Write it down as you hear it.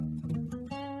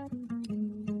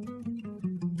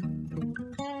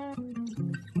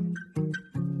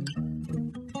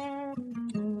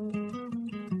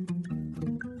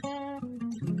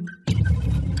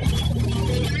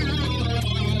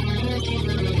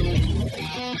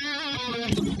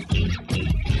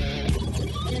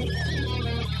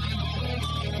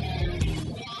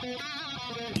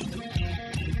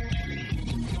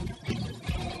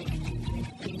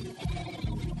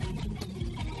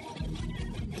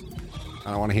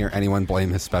I don't want to hear anyone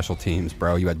blame his special teams,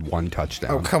 bro. You had one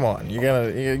touchdown. Oh, come on. You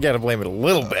gotta blame it a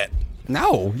little bit.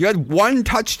 No, you had one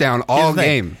touchdown all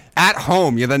game. At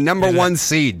home, you're the number one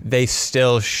seed. They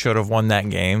still should have won that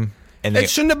game. And It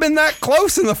shouldn't have been that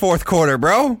close in the fourth quarter,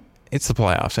 bro. It's the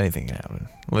playoffs. Anything can happen.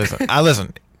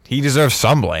 Listen. He deserves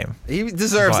some blame. He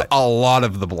deserves a lot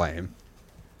of the blame.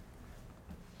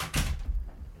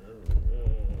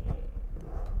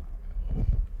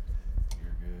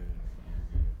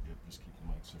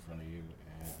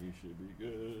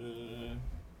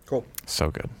 Cool. So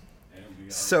good.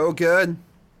 So good.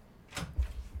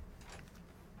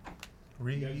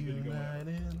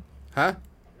 Huh?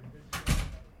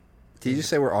 Did you just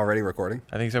say we're already recording?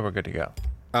 I think so. We're good to go.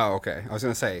 Oh, okay. I was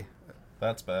gonna say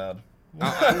That's bad.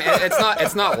 I mean,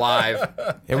 it's not live.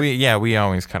 Yeah, we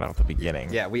always cut off the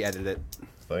beginning. Yeah, we edited it.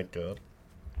 Thank God.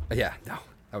 Yeah, no,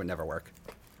 that would never work.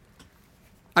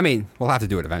 I mean, we'll have to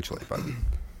do it eventually, but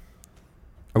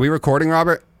are we recording,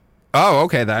 Robert? Oh,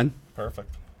 okay then.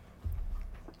 Perfect.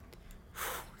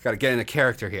 Got to get into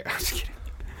character here. I'm just kidding.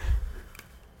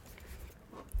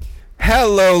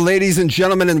 Hello, ladies and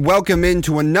gentlemen, and welcome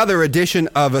into another edition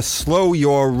of a Slow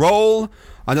Your Roll,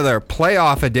 another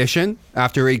playoff edition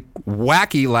after a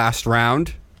wacky last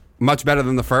round. Much better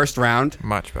than the first round.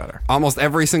 Much better. Almost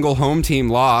every single home team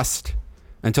lost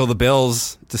until the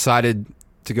Bills decided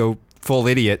to go full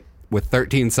idiot with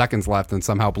 13 seconds left and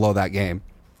somehow blow that game.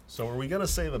 So are we going to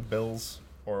say the Bills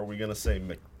or are we going to say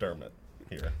McDermott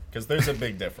here? Because there's a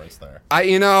big difference there.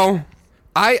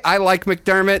 I like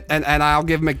McDermott, and I'll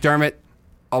give McDermott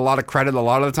a lot of credit a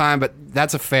lot of the time, but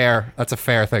that's a fair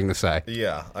thing to say.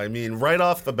 Yeah, I mean, right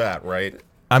off the bat, right?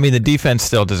 I mean, the defense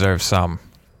still deserves some.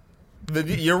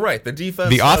 You're right. The defense.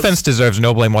 The offense deserves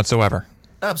no blame whatsoever.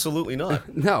 Absolutely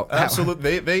not. No,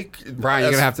 absolutely. They Brian,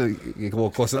 you're gonna have to get a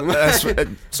little closer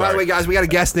to sorry. By the way, guys, we got a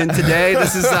guest in today.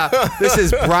 This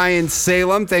is Brian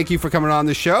Salem. Thank you for coming on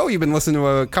the show. You've been listening to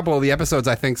a couple of the episodes,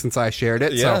 I think, since I shared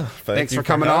it. Yeah, so thanks for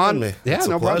coming on. Me. Yeah, it's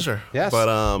no a pleasure. problem. Yes,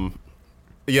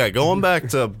 but yeah, going back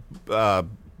to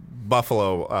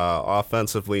Buffalo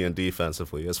offensively and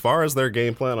defensively. As far as their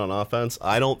game plan on offense,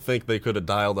 I don't think they could have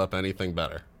dialed up anything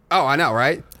better. Oh, I know,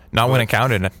 right? Not when it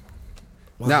counted.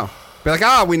 No. Be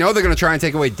like, we know they're going to try and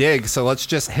take away Diggs, so let's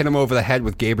just hit him over the head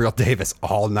with Gabriel Davis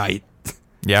all night.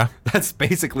 Yeah. That's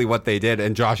basically what they did,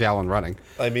 and Josh Allen running.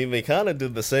 I mean, they kind of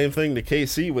did the same thing to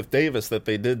KC with Davis that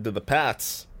they did to the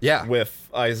Pats with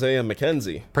Isaiah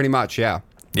McKenzie. Pretty much, yeah.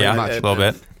 Pretty much. A little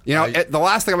bit. You know, the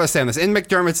last thing I'm going to say on this, in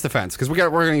McDermott's defense, because we're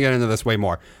going to get into this way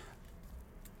more,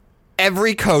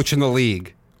 every coach in the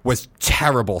league was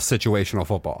terrible situational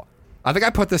football. I think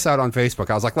I put this out on Facebook.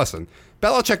 I was like, listen,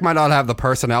 Belichick might not have the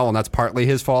personnel, and that's partly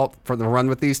his fault for the run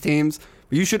with these teams,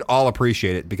 but you should all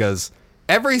appreciate it because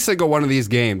every single one of these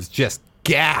games just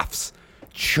gaffes,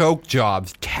 choke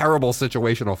jobs, terrible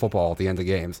situational football at the end of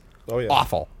games. Oh, yeah.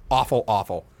 Awful, awful,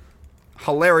 awful.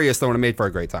 Hilarious, though, and it made for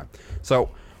a great time. So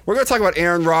we're going to talk about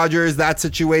Aaron Rodgers, that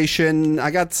situation.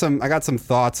 I got some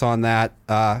thoughts on that.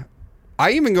 I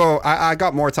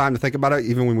got more time to think about it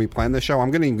even when we planned this show.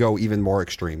 I'm going to go even more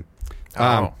extreme.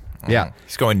 Yeah,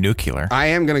 he's going nuclear. I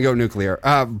am going to go nuclear.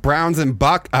 Rams and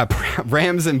Bucks,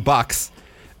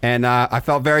 and I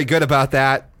felt very good about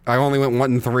that. I only went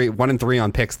 1-3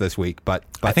 on picks this week, but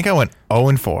I think I went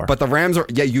 0-4. But the Rams are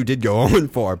you did go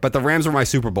 0-4, but the Rams are my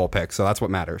Super Bowl pick, so that's what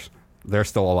matters. They're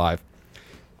still alive.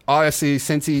 Obviously,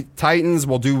 Cincy Titans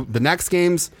will do the next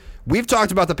games. We've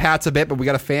talked about the Pats a bit, but we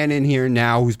got a fan in here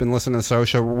now who's been listening to the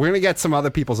show. We're going to get some other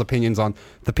people's opinions on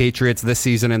the Patriots this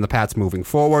season and the Pats moving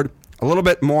forward. A little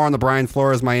bit more on the Brian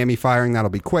Flores Miami firing.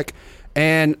 That'll be quick.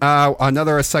 And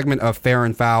another segment of Fair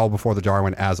and Foul before the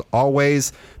Darwin, as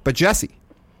always. But Jesse.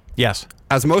 Yes.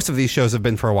 As most of these shows have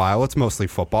been for a while, it's mostly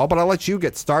football. But I'll let you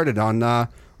get started on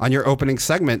your opening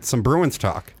segment, some Bruins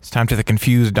talk. It's time to the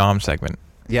Confused Dom segment.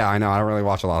 Yeah, I know. I don't really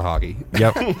watch a lot of hockey.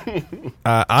 Yep.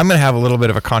 I'm going to have a little bit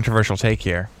of a controversial take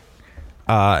here.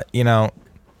 Jake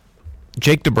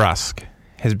DeBrusk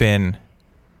has been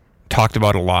talked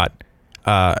about a lot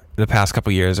the past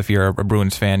couple years. If you're a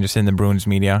Bruins fan, just in the Bruins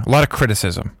media, a lot of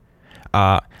criticism.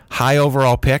 High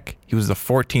overall pick. He was the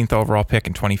 14th overall pick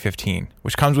in 2015,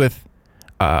 which comes with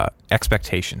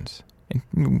expectations,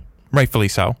 and rightfully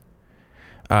so.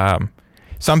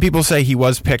 Some people say he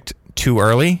was picked too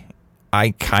early.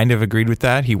 I kind of agreed with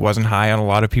that. He wasn't high on a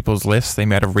lot of people's lists. They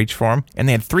might have reached for him. And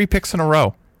they had 3 picks in a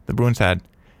row, the Bruins had.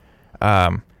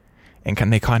 And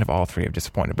they kind of all 3 have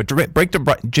disappointed. But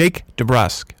Jake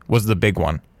DeBrusk was the big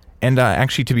one. And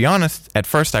actually, to be honest, at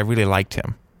first I really liked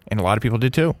him. And a lot of people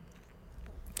did too.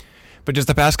 But just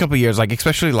the past couple of years, like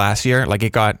especially last year, like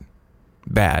it got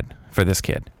bad for this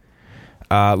kid.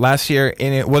 Last year,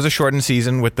 and it was a shortened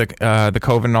season with the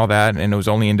COVID and all that, and it was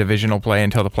only in divisional play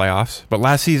until the playoffs. But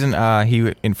last season,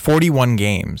 he in 41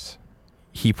 games,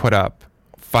 he put up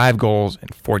 5 goals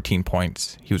and 14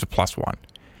 points. He was a +1.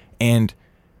 And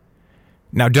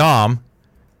now, Dom,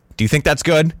 do you think that's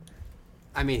good?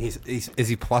 I mean, is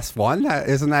he +1?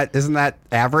 Isn't that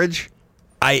average?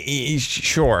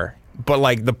 Sure, but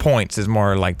like the points is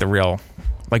more like the real,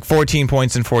 like 14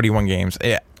 points in 41 games.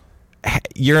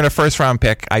 You're in a first round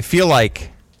pick. I feel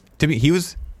like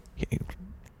David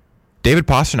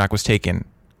Pastrnak was taken.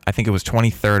 I think it was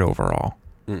 23rd overall.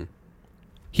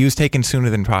 He was taken sooner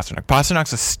than Pastrnak.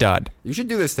 Pasternak's a stud. You should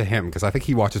do this to him because I think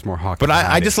he watches more hockey. But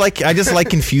I just like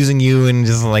confusing you and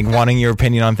just like wanting your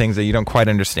opinion on things that you don't quite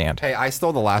understand. Hey, I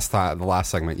stole the last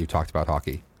segment you talked about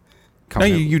hockey. No,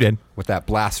 you did. With that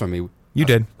blasphemy. You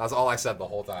did. That's all I said the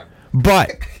whole time.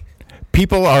 But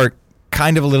people are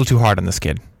kind of a little too hard on this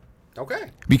kid.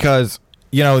 Okay. Because,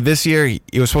 this year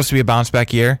it was supposed to be a bounce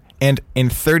back year, and in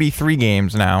 33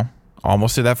 games now,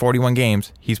 almost to that 41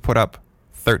 games, he's put up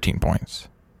 13 points.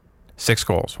 6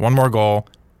 goals, 1 more goal,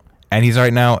 and he's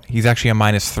actually a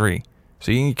 -3.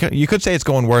 So you could say it's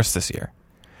going worse this year.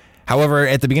 However,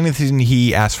 at the beginning of the season,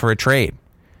 he asked for a trade,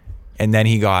 and then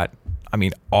he got,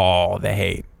 all the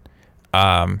hate.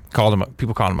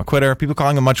 People called him a quitter. People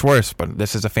calling him much worse, but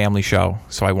this is a family show,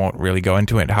 so I won't really go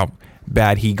into it, how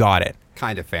bad he got it.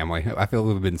 Kind of family. I feel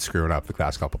we've been screwing up the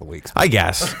past couple of weeks. I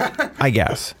guess.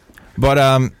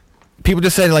 But people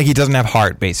just say like he doesn't have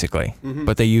heart, basically. Mm-hmm.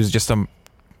 But they use just a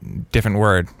different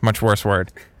word, much worse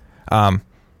word. And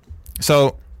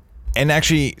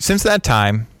actually, since that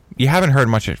time, you haven't heard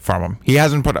much from him. He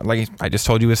hasn't put up, like I just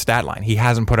told you his stat line, he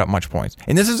hasn't put up much points.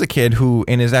 And this is a kid who,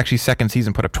 in his actually second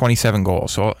season, put up 27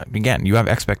 goals. So, again, you have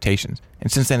expectations.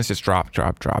 And since then, it's just drop.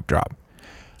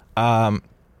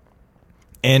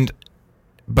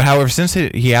 But however, since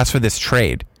he asked for this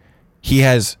trade, he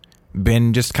has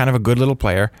been just kind of a good little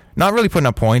player, not really putting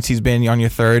up points. He's been on your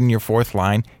third and your fourth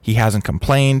line. He hasn't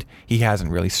complained. He hasn't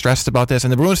really stressed about this.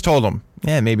 And the Bruins told him,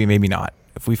 maybe not.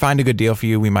 If we find a good deal for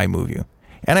you, we might move you.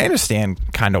 And I understand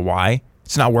kind of why.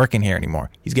 It's not working here anymore.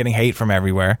 He's getting hate from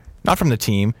everywhere, not from the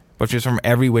team, but just from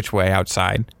every which way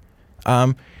outside.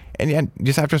 And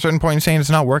just after a certain point, he's saying it's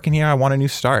not working here. I want a new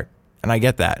start. And I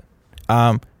get that.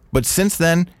 But since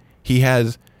then, he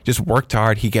has just worked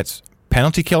hard. He gets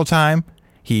penalty kill time.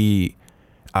 He,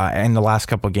 in the last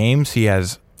couple of games, he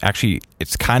has actually,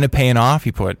 it's kind of paying off.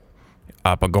 He put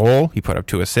up a goal. He put up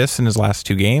 2 assists in his last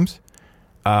 2 games.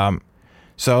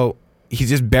 So he's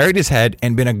just buried his head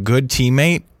and been a good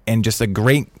teammate and just a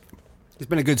great. He's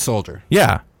been a good soldier.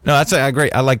 Yeah. No, that's a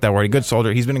great, I like that word, a good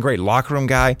soldier. He's been a great locker room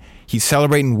guy. He's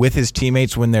celebrating with his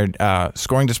teammates when they're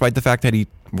scoring, despite the fact that he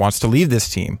wants to leave this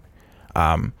team.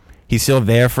 He's still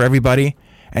there for everybody,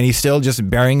 and he's still just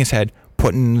burying his head,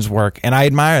 putting in his work, and I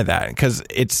admire that because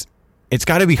it's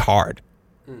got to be hard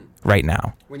right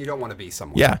now when you don't want to be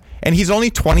somewhere. Yeah, and he's only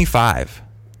 25.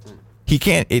 He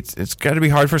can't. It's got to be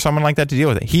hard for someone like that to deal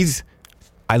with it.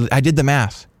 I did the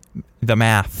math.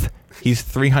 He's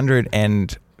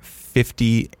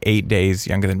 358 days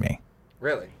younger than me.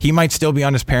 Really? He might still be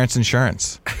on his parents'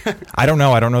 insurance. I don't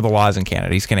know. I don't know the laws in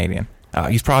Canada. He's Canadian.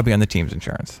 He's probably on the team's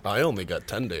insurance. I only got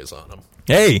 10 days on him.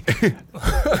 Hey,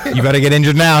 you better get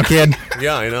injured now, kid.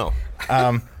 Yeah, I know.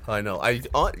 I know.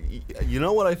 You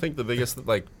know what I think the biggest,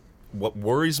 what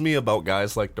worries me about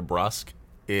guys like DeBrusk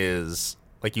is,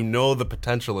 the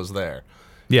potential is there.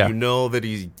 Yeah. You know that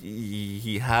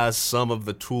he has some of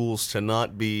the tools to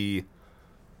not be,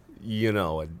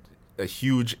 a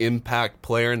huge impact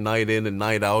player night in and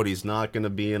night out. He's not going to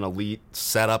be an elite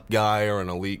setup guy or an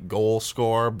elite goal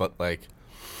scorer, but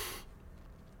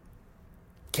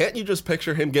can't you just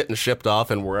picture him getting shipped off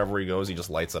and wherever he goes, he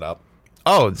just lights it up?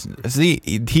 Oh, see,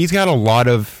 he's got a lot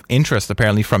of interest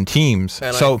apparently from teams.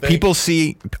 And so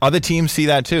other teams see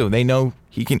that too. They know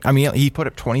he can. He put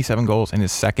up 27 goals in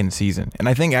his second season, and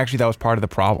I think actually that was part of the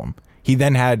problem. He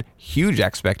then had huge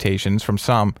expectations from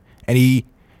some, and he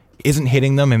isn't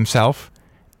hitting them himself,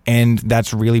 and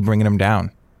that's really bringing him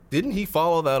down. Didn't he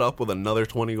follow that up with another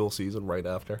 20-goal season right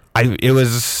after?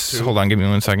 Hold on, give me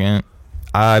 1 second.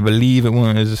 I believe it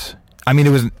was. It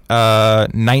was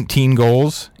 19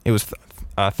 goals. It was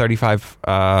 35.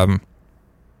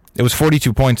 It was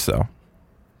 42 points though.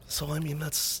 So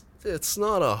it's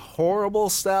not a horrible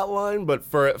stat line, but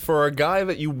for a guy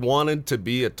that you wanted to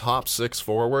be a top 6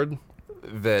 forward,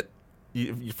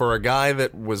 for a guy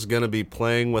that was going to be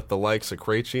playing with the likes of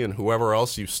Krejci and whoever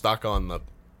else you stuck on the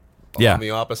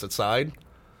opposite side,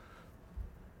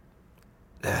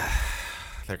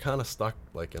 they're kind of stuck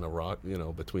in a rock,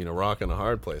 between a rock and a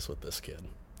hard place with this kid.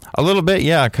 A little bit,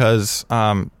 yeah, because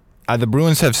the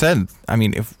Bruins have said, I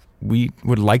mean, if we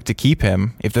would like to keep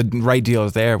him, if the right deal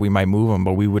is there, we might move him,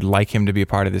 but we would like him to be a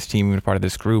part of this team, a part of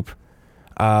this group.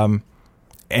 And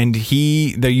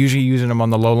they're usually using him on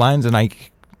the low lines, and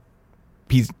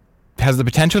he has the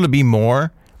potential to be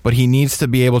more, but he needs to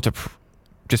be able to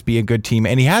just be a good team,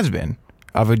 and he has been,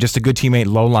 just a good teammate,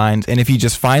 low lines. And if he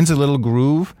just finds a little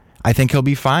groove, I think he'll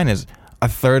be fine as a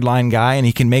third line guy, and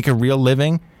he can make a real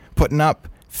living putting up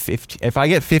 50. If I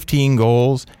get 15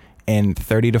 goals and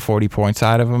 30 to 40 points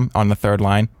out of him on the third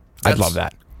line, I'd love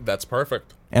that. That's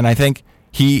perfect. And I think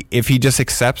if he just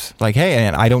accepts, like, hey,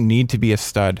 and I don't need to be a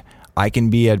stud, I can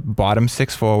be a bottom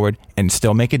six forward and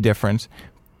still make a difference.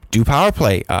 Do power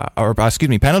play,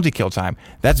 penalty kill time.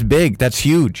 That's big. That's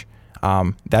huge.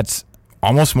 That's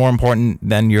almost more important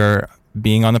than your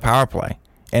being on the power play.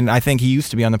 And I think he used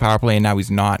to be on the power play and now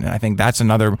he's not. And I think that's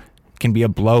can be a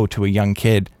blow to a young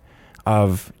kid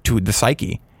to the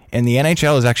psyche. And the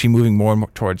NHL is actually moving more and more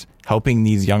towards helping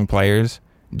these young players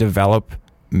develop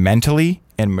mentally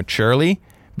and maturely,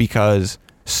 because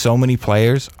so many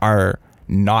players are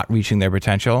not reaching their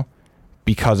potential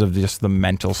because of just the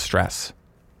mental stress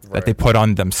that they put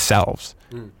on themselves.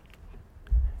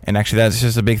 And actually, that's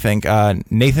just a big thing.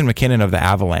 Nathan McKinnon of the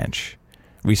Avalanche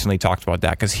recently talked about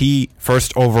that, because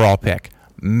first overall pick,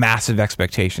 massive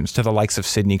expectations to the likes of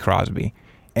Sidney Crosby.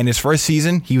 And his first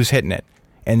season, he was hitting it.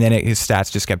 And then his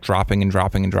stats just kept dropping and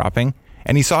dropping and dropping.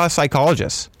 And he saw a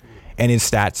psychologist, and his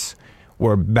stats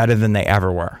were better than they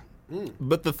ever were.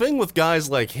 But the thing with guys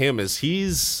like him is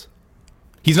he's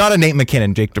not a Nate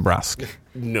McKinnon, Jake DeBrusk.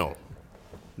 No.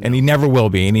 And he never will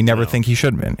be, and he never think he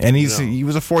should have been. And he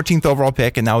was a 14th overall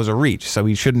pick, and that was a reach, so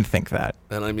he shouldn't think that.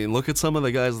 And I mean, look at some of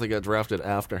the guys that got drafted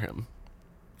after him.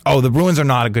 Oh, the Bruins are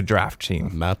not a good draft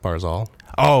team. Matt Barzal.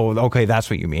 Oh, okay, that's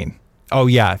what you mean. Oh,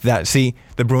 yeah,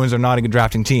 the Bruins are not a good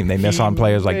drafting team. They miss on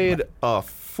players like... He made a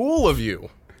fool of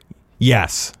you.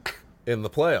 Yes. In the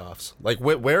playoffs. Like,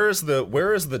 where is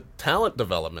the talent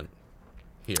development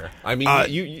here? I mean,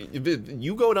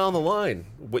 you go down the line,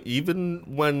 even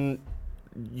when...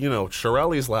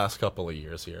 Chiarelli's last couple of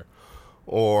years here,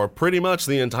 or pretty much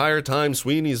the entire time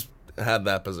Sweeney's had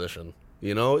that position.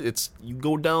 You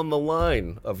go down the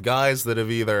line of guys that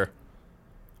have either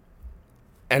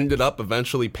ended up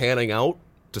eventually panning out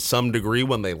to some degree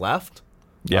when they left.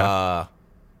 Yeah.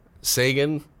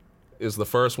 Sagan is the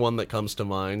first one that comes to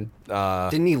mind.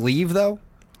 Didn't he leave, though?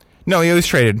 No, he was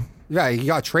traded. Yeah, he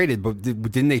got traded, but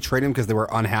didn't they trade him because they were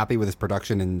unhappy with his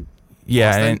production and...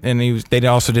 Yeah, and they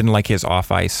also didn't like his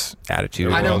off-ice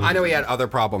attitude. I know he had other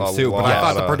problems too, but I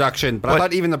thought the production, I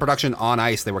thought even the production on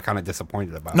ice, they were kind of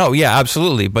disappointed about. No, yeah,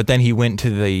 absolutely. But then he went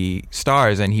to the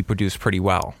Stars and he produced pretty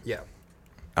well. Yeah.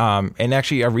 And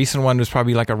actually, a recent one was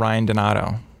probably like a Ryan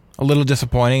Donato. A little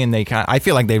disappointing, and I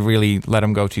feel like they really let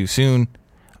him go too soon.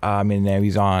 And now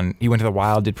he went to the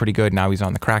Wild, did pretty good. Now he's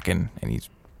on the Kraken, and he's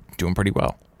doing pretty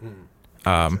well.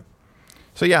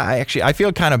 So yeah, I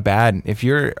feel kind of bad if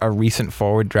you're a recent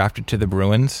forward drafted to the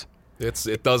Bruins.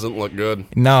 It doesn't look good.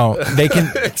 No, they can.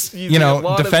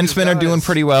 Defensemen are doing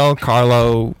pretty well.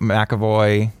 Carlo,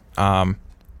 McAvoy,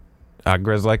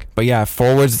 Grzelcyk. But yeah,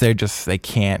 forwards they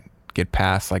can't get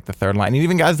past like the third line. And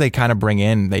even guys they kind of bring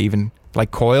in, like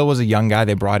Coyle was a young guy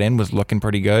they brought in, was looking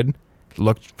pretty good.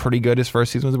 Looked pretty good his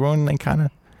first season with the Bruins. And they kind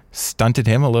of stunted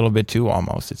him a little bit too,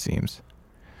 almost, it seems.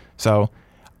 So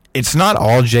it's not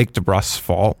all Jake DeBrusk's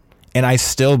fault, and I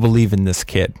still believe in this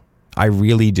kid. I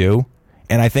really do.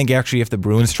 And I think actually if the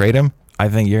Bruins trade him, I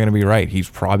think you're going to be right. He's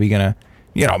probably going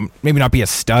to, maybe not be a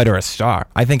stud or a star.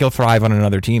 I think he'll thrive on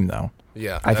another team, though.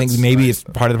 Yeah. I think maybe it's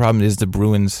part of the problem is the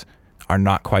Bruins are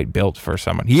not quite built for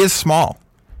someone. He is small,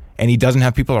 and he doesn't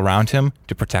have people around him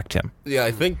to protect him. Yeah,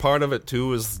 I think part of it,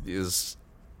 too, is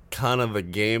kind of the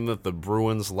game that the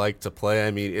Bruins like to play.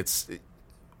 I mean, it's...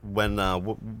 When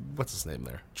what's his name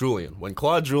there? Julian. When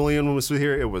Claude Julien was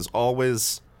here, it was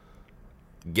always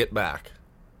get back.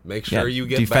 Make sure you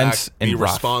get back. Be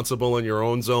responsible in your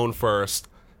own zone first.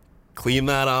 Clean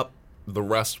that up. The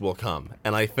rest will come.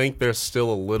 And I think there's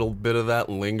still a little bit of that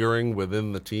lingering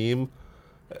within the team.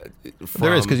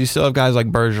 There is, because you still have guys like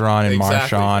Bergeron and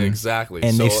Marchand. Exactly.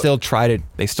 And they still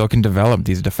they still can develop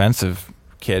these defensive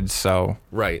kids. So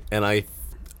right. And I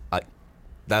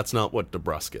that's not what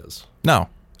DeBrusk is. No.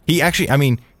 He actually,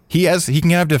 he can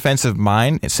have defensive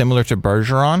mind. It's similar to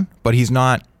Bergeron, but he's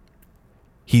not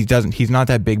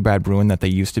that big bad Bruin that they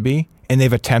used to be. And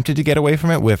they've attempted to get away from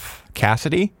it with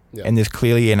Cassidy. Yeah. And there's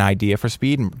clearly an idea for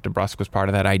speed, and DeBrusk was part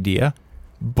of that idea.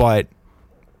 But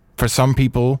for some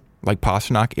people, like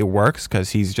Pastrnak, it works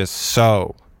because he's just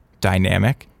so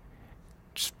dynamic.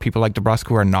 just people like DeBrusque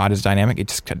who are not as dynamic,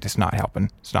 it's not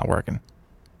helping. It's not working.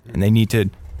 And they need to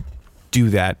do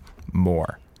that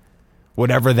more.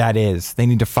 Whatever that is, they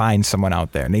need to find someone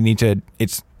out there. And they need to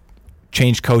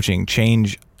change coaching,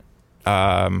 change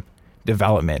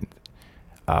development,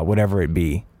 whatever it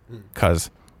be. Because,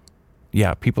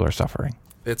 yeah, people are suffering.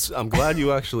 I'm glad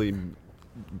you actually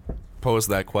posed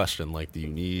that question. Like, do you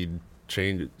need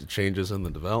changes in the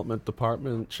development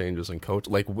department, changes in coach?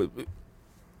 Like,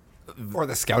 Or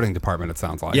the scouting department, it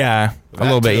sounds like. Yeah, a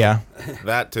little bit, yeah.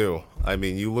 That too. I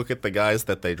mean, you look at the guys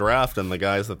that they draft and the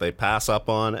guys that they pass up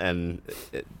on, and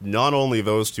not only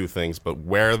those two things, but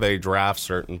where they draft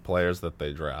certain players that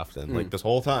they draft. And like this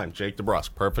whole time, Jake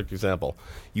DeBrusque, perfect example.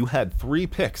 You had 3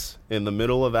 picks in the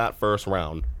middle of that first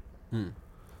round.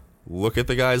 Look at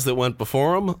the guys that went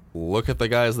before him. Look at the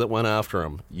guys that went after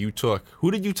him.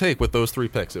 Who did you take with those 3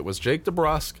 picks? It was Jake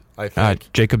DeBrusque, I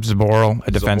think. Jacob Zaboral,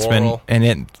 a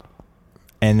defenseman,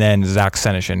 and then Zach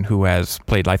Senyshyn, who has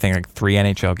played, I think, like 3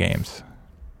 NHL games.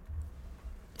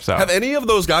 So have any of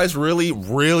those guys really,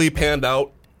 really panned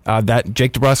out? That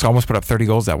Jake DeBrusque almost put up 30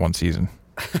 goals that one season.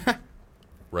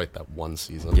 Right, that one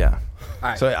season. Yeah. All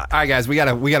right, all right, guys, we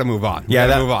gotta move on. We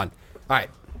gotta move on. All right,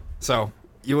 so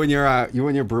you and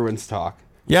your Bruins talk.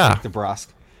 Yeah. DeBrusque.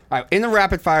 All right, in the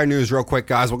rapid fire news, real quick,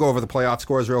 guys, we'll go over the playoff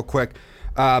scores real quick.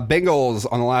 Bengals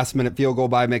on the last-minute field goal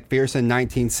by McPherson,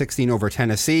 19-16 over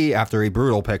Tennessee after a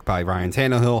brutal pick by Ryan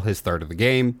Tannehill, his 3rd of the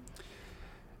game.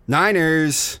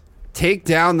 Niners take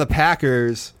down the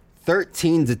Packers,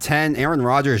 13-10. Aaron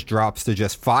Rodgers drops to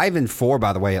just 5-4,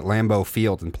 by the way, at Lambeau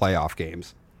Field in playoff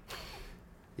games.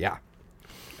 Yeah,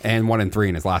 and 1-3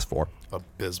 in his last 4.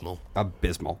 Abysmal.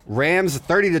 Rams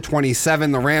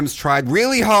 30-27. The Rams tried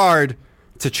really hard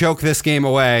to choke this game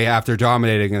away after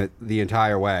dominating it the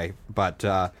entire way. But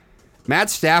Matt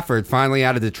Stafford, finally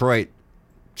out of Detroit,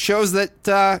 shows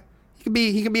that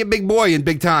he can be a big boy in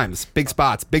big times, big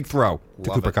spots, big throw to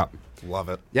Cooper Kupp. Love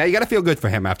it. Yeah, you got to feel good for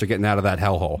him after getting out of that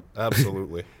hellhole.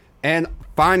 Absolutely. And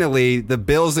finally, the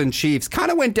Bills and Chiefs kind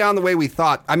of went down the way we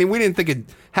thought. I mean, we didn't think it'd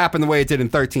happen the way it did in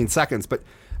 13 seconds, but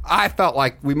I felt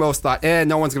like we most thought,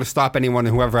 no one's going to stop anyone,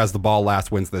 and whoever has the ball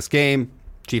last wins this game.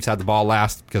 Chiefs had the ball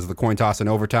last because of the coin toss in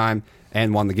overtime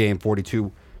and won the game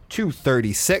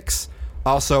 42-36.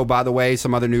 Also, by the way,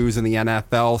 some other news in the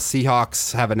NFL.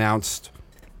 Seahawks have announced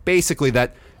basically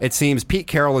that it seems Pete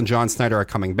Carroll and John Snyder are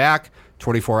coming back.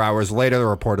 24 hours later, the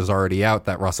report is already out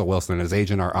that Russell Wilson and his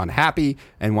agent are unhappy,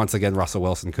 and once again, Russell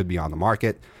Wilson could be on the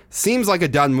market. Seems like a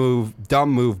dumb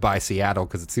move by Seattle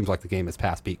because it seems like the game has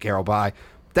passed Pete Carroll by.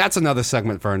 That's another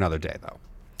segment for another day, though.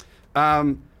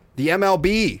 The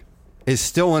MLB is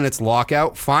still in its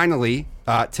lockout. Finally,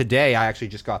 today, I actually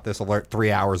just got this alert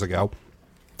 3 hours ago.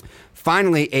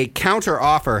 Finally, a counter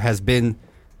offer has been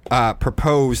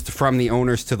proposed from the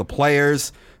owners to the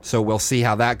players, so we'll see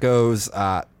how that goes.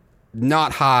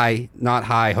 Not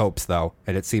high hopes, though,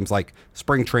 and it seems like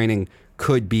spring training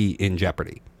could be in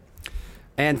jeopardy.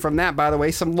 And from that, by the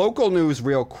way, some local news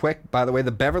real quick. By the way,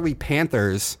 the Beverly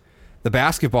Panthers, the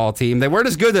basketball team, they weren't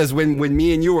as good as when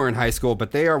me and you were in high school,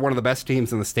 but they are one of the best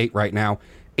teams in the state right now.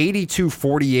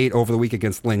 82-48 over the week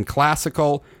against Lynn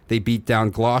Classical. They beat down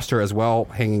Gloucester as well,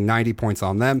 hanging 90 points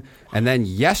on them. And then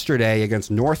yesterday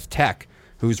against North Tech,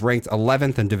 who's ranked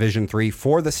 11th in Division III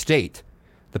for the state,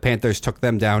 the Panthers took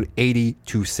them down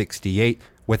 80-68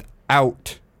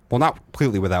 without, well, not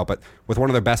completely without, but with one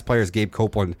of their best players, Gabe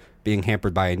Copeland, being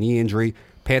hampered by a knee injury.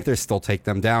 Panthers still take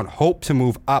them down. Hope to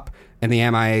move up in the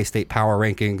MIA state power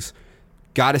rankings.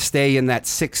 Got to stay in that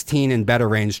 16 and better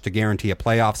range to guarantee a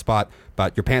playoff spot,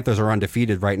 but your Panthers are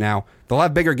undefeated right now. They'll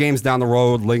have bigger games down the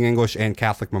road. Ling English and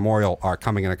Catholic Memorial are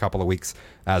coming in a couple of weeks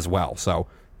as well. So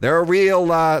they're a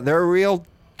real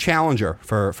challenger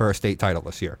for a state title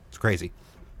this year. It's crazy.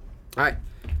 All right.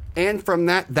 And from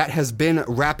that has been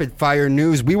rapid fire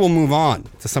news. We will move on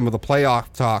to some of the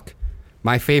playoff talk.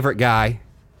 My favorite guy,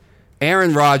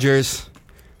 Aaron Rodgers,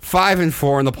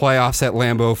 5-4 in the playoffs at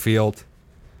Lambeau Field.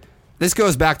 This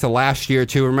goes back to last year,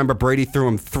 too. Remember, Brady threw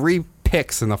him 3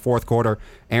 picks in the fourth quarter.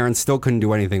 Aaron still couldn't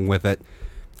do anything with it.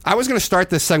 I was going to start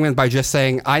this segment by just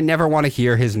saying I never want to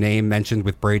hear his name mentioned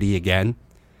with Brady again.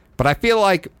 But I feel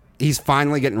like he's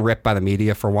finally getting ripped by the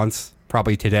media for once,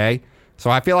 probably today.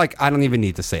 So I feel like I don't even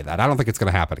need to say that. I don't think it's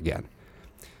going to happen again.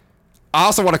 I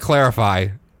also want to clarify,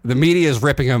 the media is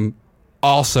ripping him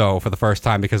also for the first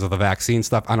time because of the vaccine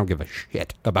stuff. I don't give a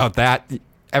shit about that.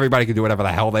 Everybody can do whatever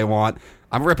the hell they want.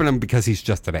 I'm ripping him because he's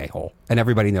just an a-hole. And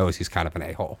everybody knows he's kind of an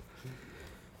a-hole.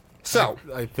 So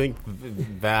I think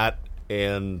that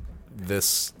and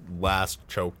this last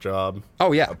choke job.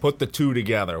 Oh, yeah. Put the two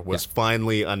together was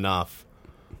finally enough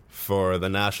for the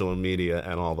national media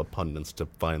and all the pundits to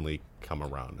finally come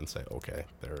around and say, okay,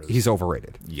 there is. He's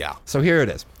overrated. Yeah. So here it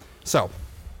is. So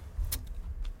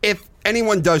if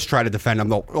anyone does try to defend him,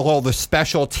 the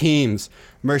special teams,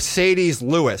 Mercedes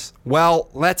Lewis. Well,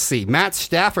 let's see. Matt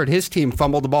Stafford, his team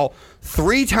fumbled the ball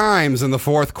 3 times in the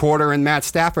fourth quarter, and Matt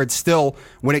Stafford still,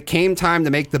 when it came time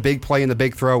to make the big play and the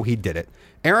big throw, he did it.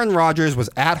 Aaron Rodgers was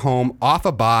at home, off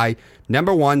a bye,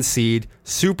 number 1 seed,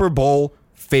 Super Bowl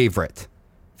favorite,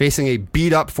 facing a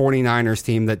beat-up 49ers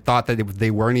team that thought that they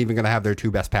weren't even going to have their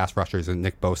 2 best pass rushers in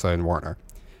Nick Bosa and Warner.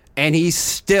 And he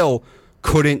still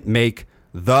couldn't make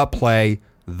the play,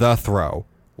 the throw.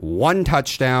 1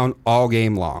 touchdown all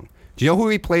game long. Do you know who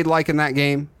he played like in that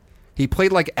game? He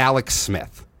played like Alex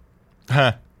Smith.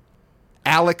 Huh.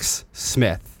 Alex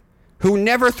Smith, who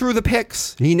never threw the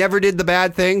picks. He never did the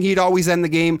bad thing. He'd always end the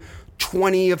game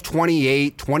 20 of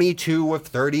 28, 22 of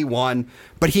 31,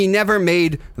 but he never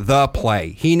made the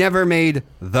play. He never made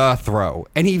the throw.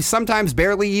 And he sometimes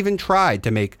barely even tried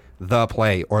to make the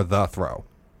play or the throw.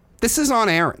 This is on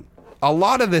Aaron. A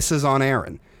lot of this is on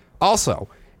Aaron. Also,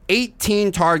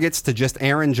 18 targets to just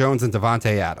Aaron Jones and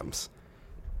Davante Adams.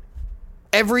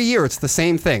 Every year, it's the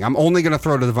same thing. I'm only going to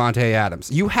throw to Davante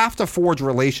Adams. You have to forge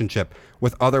relationship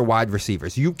with other wide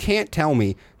receivers. You can't tell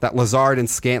me that Lazard and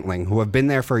Scantling, who have been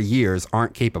there for years,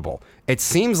 aren't capable. It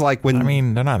seems like when... I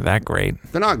mean, they're not that great.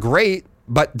 They're not great,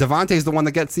 but Davante's the one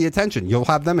that gets the attention. You'll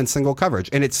have them in single coverage.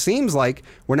 And it seems like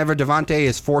whenever Davante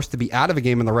is forced to be out of a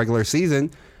game in the regular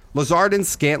season, Lazard and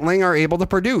Scantling are able to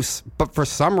produce. But for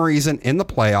some reason in the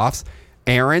playoffs,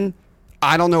 Aaron,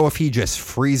 I don't know if he just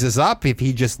freezes up, if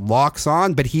he just locks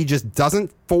on, but he just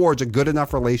doesn't forge a good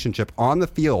enough relationship on the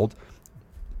field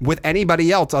with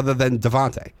anybody else other than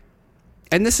Davante.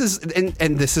 And this is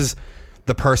and this is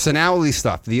the personality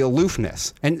stuff, the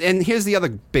aloofness. And here's the other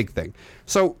big thing.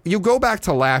 So you go back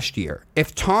to last year.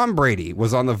 If Tom Brady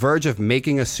was on the verge of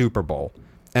making a Super Bowl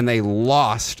and they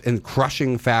lost in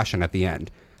crushing fashion at the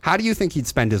end, how do you think he'd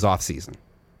spend his offseason?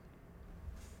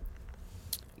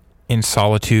 In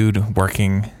solitude,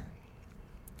 working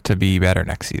to be better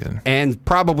next season. And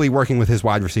probably working with his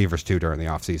wide receivers too during the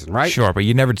offseason, right? Sure, but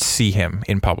you never see him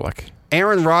in public.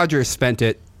 Aaron Rodgers spent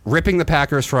it ripping the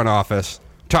Packers front office,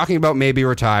 talking about maybe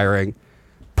retiring,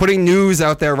 putting news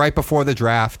out there right before the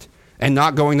draft, and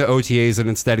not going to OTAs and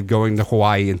instead going to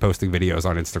Hawaii and posting videos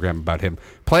on Instagram about him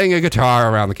playing a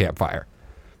guitar around the campfire.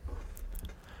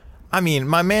 I mean,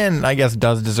 my man, I guess,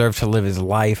 does deserve to live his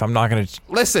life. I'm not going to...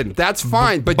 Listen, that's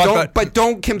fine, but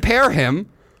don't compare him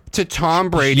to Tom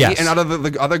Brady Yes. and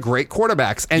other great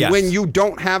quarterbacks. And Yes. when you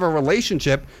don't have a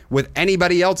relationship with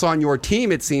anybody else on your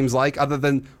team, it seems like, other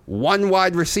than one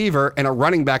wide receiver and a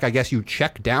running back, I guess you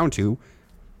check down to,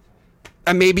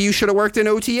 and maybe you should have worked in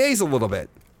OTAs a little bit.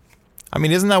 I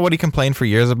mean, isn't that what he complained for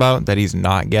years about? That he's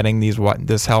not getting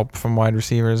this help from wide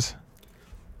receivers?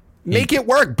 Make it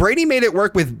work. Brady made it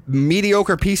work with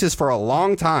mediocre pieces for a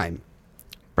long time.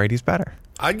 Brady's better.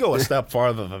 I'd go a step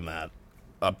farther than that.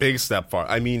 A big step farther.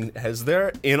 I mean, has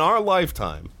there, in our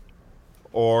lifetime,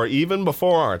 or even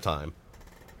before our time,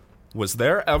 was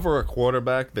there ever a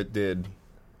quarterback that did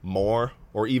more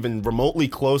or even remotely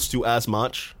close to as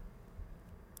much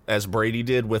as Brady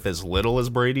did with as little as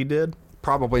Brady did?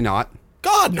 Probably not.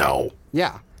 God, no.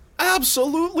 Yeah.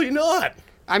 Absolutely not.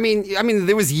 I mean,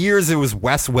 there was years it was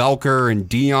Wes Welker and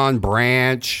Deion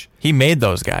Branch. He made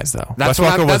those guys, though. That's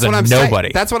Wes Welker was a nobody.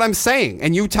 Saying. That's what I'm saying.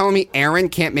 And you telling me Aaron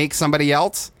can't make somebody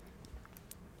else?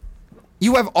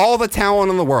 You have all the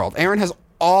talent in the world. Aaron has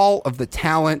all of the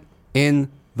talent in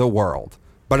the world.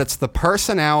 But it's the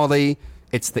personality,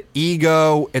 it's the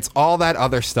ego, it's all that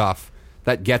other stuff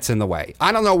that gets in the way.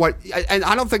 I don't know what... And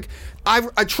I don't think... I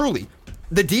truly...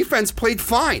 The defense played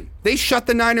fine. They shut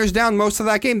the Niners down most of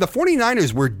that game. The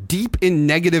 49ers were deep in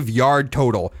negative yard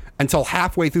total until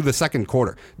halfway through the second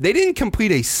quarter. They didn't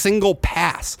complete a single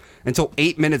pass until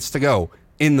 8 minutes to go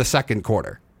in the second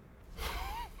quarter.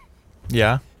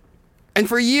 Yeah. And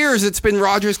for years, it's been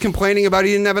Rodgers complaining about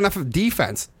he didn't have enough of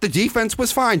defense. The defense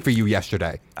was fine for you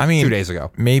yesterday. I mean, 2 days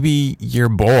ago. Maybe your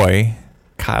boy...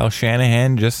 Kyle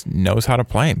Shanahan just knows how to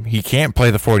play him. He can't play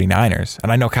the 49ers.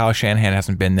 And I know Kyle Shanahan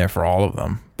hasn't been there for all of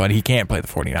them, but he can't play the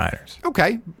 49ers.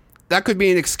 Okay. That could be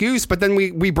an excuse, but then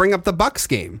we bring up the Bucs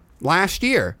game last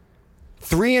year.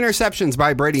 3 interceptions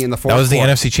by Brady in the fourth quarter. That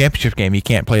was the NFC Championship game. You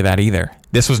can't play that either.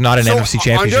 This was not an NFC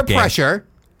Championship game.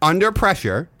 Under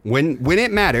pressure, when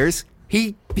it matters,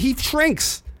 he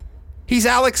shrinks. He's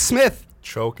Alex Smith.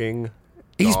 Choking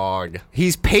He's dog.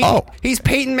 He's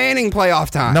Peyton Manning playoff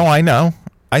time. No, I know.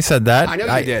 I said that. I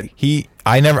know you did.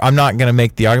 I'm not going to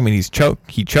make the argument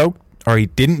he choked or he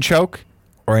didn't choke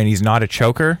and he's not a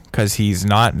choker because he's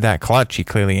not that clutch. He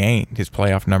clearly ain't. His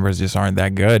playoff numbers just aren't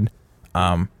that good.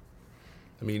 I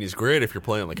mean, he's great if you're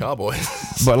playing the Cowboys.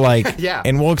 But like, Yeah.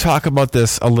 and we'll talk about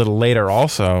this a little later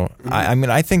also. I mean,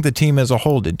 I think the team as a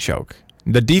whole did choke.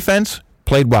 The defense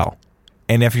played well.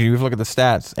 And if you look at the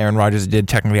stats, Aaron Rodgers did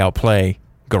technically outplay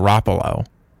Garoppolo.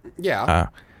 Yeah.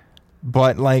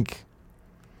 But like,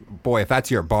 Boy, if that's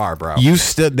your bar, bro.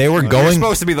 they were You're going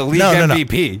supposed to be the league No.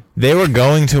 MVP. They were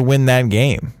going to win that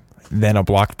game. Then a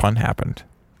blocked punt happened.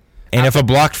 And if a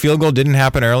blocked field goal didn't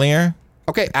happen earlier,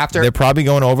 Okay, after they're probably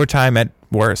going overtime at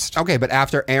worst. Okay, but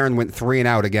after Aaron went 3 and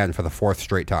out again for the 4th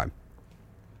straight time.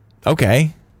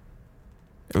 Okay.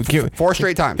 4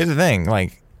 straight times. Here's the thing,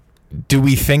 like, do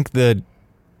we think the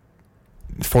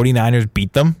 49ers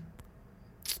beat them?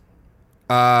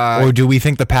 Or do we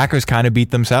think the Packers kind of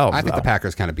beat themselves? I think the though?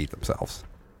 Packers kind of beat themselves.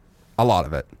 A lot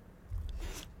of it.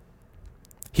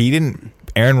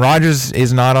 Aaron Rodgers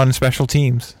is not on special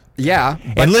teams. Yeah,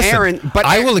 but And listen,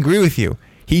 I will agree with you.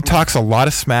 He talks a lot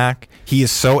of smack. He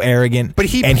is so arrogant, But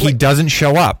he he doesn't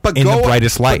show up in the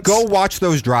brightest lights. But go watch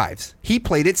those drives. He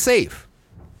played it safe.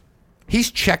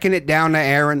 He's checking it down to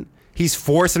Aaron. He's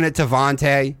forcing it to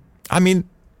Vontae. I mean,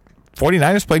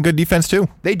 49ers play good defense too.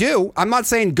 They do. I'm not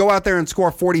saying go out there and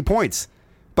score 40 points,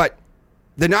 but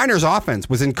the Niners' offense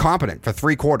was incompetent for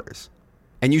 3 quarters,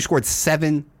 and you scored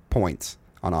 7 points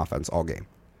on offense all game.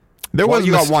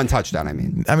 You got 1 touchdown.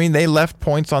 I mean, they left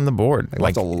points on the board. They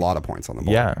left a lot of points on the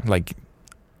board. Yeah, like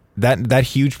that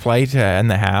huge play to end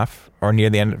the half or near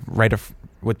the end,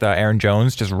 with Aaron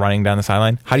Jones just running down the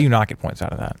sideline. How do you not get points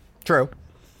out of that? True.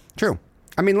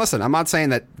 I mean, listen, I'm not saying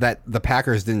that the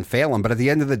Packers didn't fail him, but at the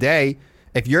end of the day,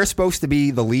 if you're supposed to be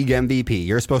the league MVP,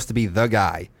 you're supposed to be the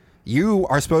guy. You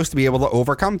are supposed to be able to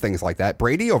overcome things like that.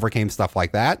 Brady overcame stuff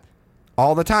like that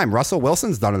all the time. Russell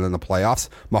Wilson's done it in the playoffs.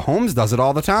 Mahomes does it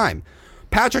all the time.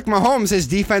 Patrick Mahomes, his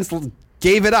defense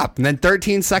gave it up, and then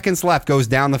 13 seconds left, goes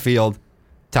down the field,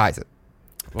 ties it.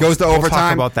 Goes to overtime. We'll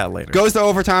talk about that later. Goes to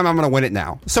overtime, I'm going to win it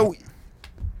now. So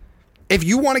if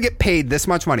you want to get paid this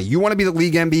much money, you want to be the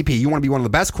league MVP, you want to be one of the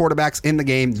best quarterbacks in the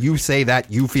game, you say that,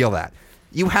 you feel that.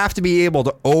 You have to be able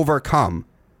to overcome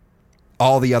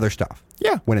all the other stuff.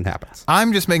 Yeah. When it happens.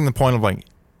 I'm just making the point of like,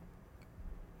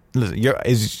 listen,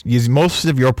 is most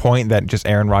of your point that just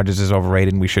Aaron Rodgers is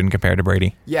overrated and we shouldn't compare to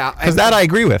Brady? Yeah. Because that I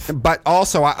agree with. But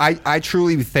also, I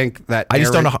truly think that I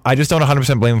just don't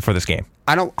 100% blame him for this game.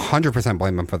 I don't 100%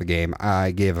 blame him for the game. I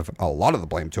gave a lot of the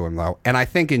blame to him, though. And I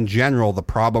think in general, the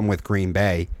problem with Green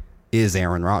Bay is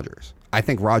Aaron Rodgers. I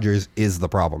think Rodgers is the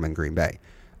problem in Green Bay.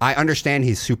 I understand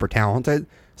he's super talented,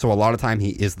 so a lot of time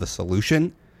he is the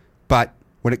solution. But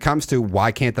when it comes to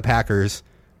why can't the Packers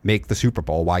make the Super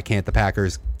Bowl, why can't the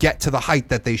Packers get to the height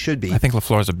that they should be, I think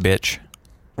LaFleur's a bitch.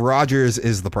 Rodgers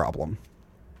is the problem.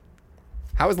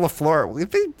 How is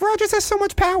LaFleur? Rodgers has so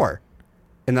much power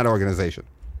in that organization.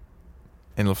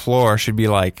 And LaFleur should be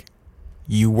like,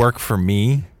 you work for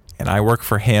me, and I work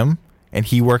for him, and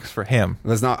he works for him.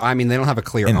 There's not. I mean, they don't have a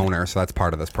clear owner, so that's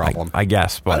part of this problem. I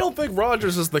guess, but I don't think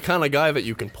Rodgers is the kind of guy that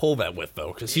you can pull that with,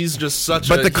 though, because he's just such.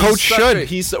 But the coach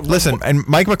should listen. And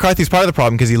Mike McCarthy's part of the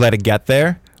problem because he let it get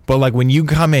there. But like when you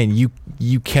come in,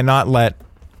 you cannot let.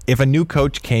 If a new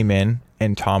coach came in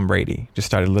and Tom Brady just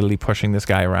started literally pushing this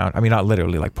guy around. I mean, not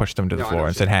literally, like pushed him to the floor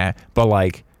and said, "Hey," but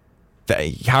like,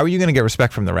 how are you going to get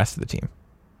respect from the rest of the team?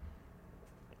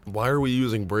 Why are we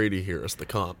using Brady here as the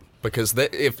comp? Because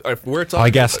if we're talking, I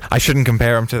guess I shouldn't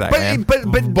compare him to that man.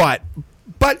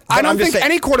 But I don't I'm just think saying-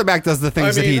 any quarterback does the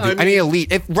things that he do. Any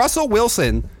elite. If Russell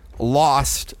Wilson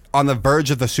lost on the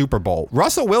verge of the Super Bowl,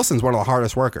 Russell Wilson's one of the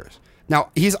hardest workers. Now,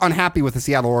 he's unhappy with the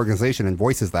Seattle organization and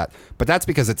voices that, but that's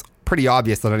because it's pretty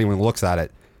obvious that anyone who looks at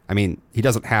it. I mean, he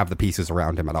doesn't have the pieces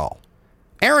around him at all.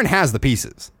 Aaron has the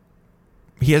pieces.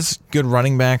 He has good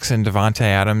running backs in Devontae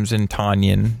Adams and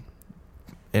Tanyan.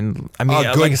 And I mean,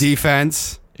 Good like,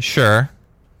 defense. Sure.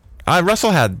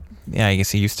 Russell had. Yeah, I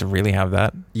guess he used to really have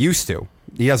that. Used to.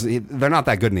 They're not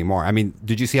that good anymore. I mean,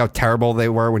 did you see how terrible they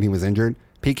were when he was injured?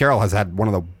 Pete Carroll has had one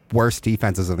of the worst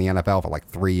defenses in the NFL for like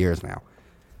 3 years now.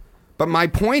 But my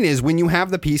point is, when you have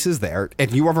the pieces there,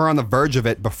 if you were on the verge of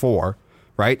it before,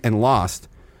 right, and lost,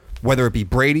 whether it be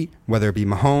Brady, whether it be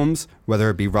Mahomes, whether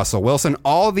it be Russell Wilson,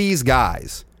 all these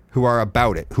guys who are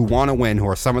about it, who want to win, who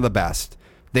are some of the best,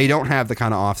 they don't have the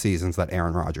kind of off seasons that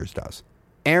Aaron Rodgers does.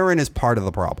 Aaron is part of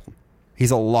the problem.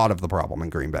 He's a lot of the problem in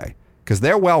Green Bay because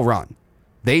they're well run.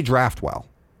 They draft well.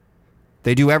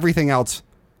 They do everything else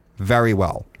very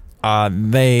well.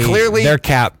 Clearly their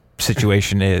cap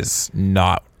situation is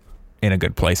not in a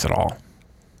good place at all.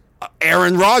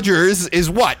 Aaron Rodgers is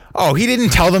what? Oh, he didn't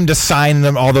tell them to sign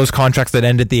them all those contracts that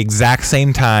end at the exact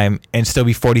same time and still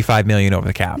be $45 million over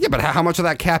the cap. Yeah, but how much of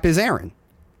that cap is Aaron?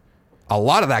 A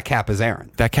lot of that cap is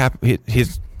Aaron. That cap,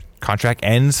 his contract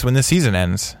ends when the season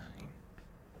ends.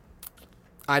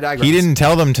 I digress. He didn't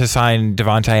tell them to sign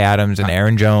Devontae Adams and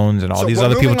Aaron Jones and all So these we're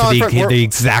other people moving on to from- the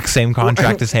exact same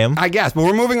contract as him. I guess, but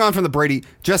we're moving on from the Brady.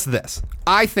 Just this.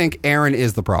 I think Aaron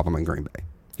is the problem in Green Bay.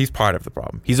 He's part of the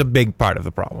problem. He's a big part of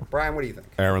the problem. Brian, what do you think?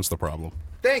 Aaron's the problem.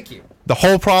 Thank you. The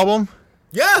whole problem?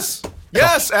 Yes.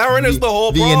 Aaron is the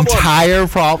whole The problem. entire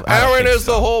problem? I don't Aaron think is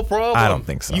so. the whole problem. I don't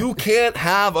think so. You can't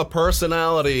have a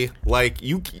personality like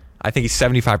you. I think he's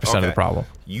 75% of the Okay. problem.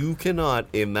 You cannot,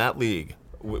 in that league,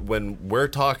 when we're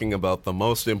talking about the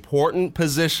most important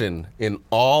position in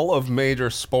all of major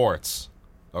sports,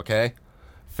 okay?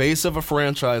 Face of a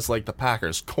franchise like the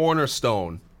Packers,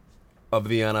 cornerstone of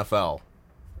the NFL.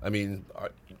 I mean,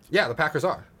 Yeah, the Packers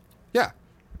are. Yeah.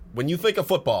 when you think of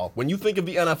football, when you think of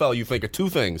the NFL, you think of two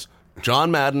things: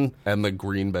 John Madden and the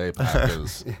Green Bay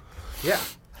Packers. Yeah.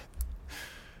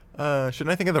 Shouldn't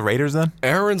I think of the Raiders then?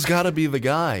 Aaron's got to be the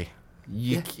guy.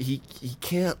 He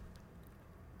can't.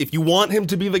 If you want him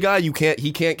to be the guy, you can't.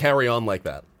 He can't carry on like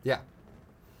that. Yeah.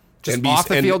 Just And be- off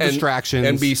the field and- distractions.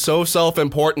 and be so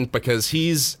self-important because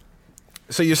he's.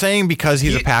 So you're saying because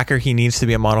he's a Packer, he needs to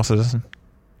be a model citizen?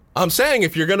 I'm saying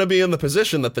if you're going to be in the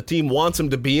position that the team wants him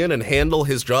to be in and handle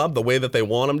his job the way that they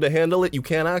want him to handle it, you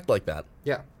can't act like that.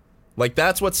 Yeah. Like,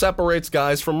 that's what separates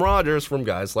guys from Rodgers from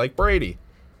guys like Brady.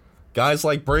 Guys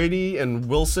like Brady and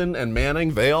Wilson and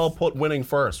Manning, they all put winning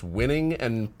first. Winning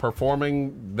and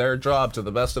performing their job to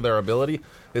the best of their ability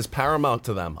is paramount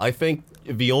to them. I think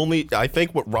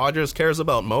what Rodgers cares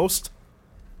about most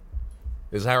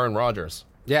is Aaron Rodgers.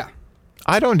 Yeah.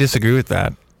 I don't disagree with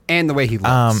that. And the way he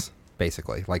looks,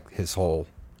 basically. Like his whole,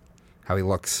 how he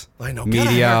looks. I know. Get a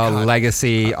Media, haircut.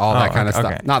 legacy, all that kind of okay.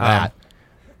 stuff. Not that.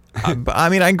 But I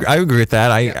mean, I agree with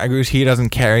that. I agree with he doesn't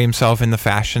carry himself in the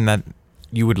fashion that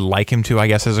you would like him to, I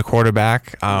guess, as a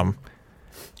quarterback.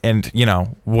 And, you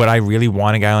know, would I really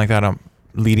want a guy like that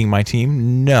leading my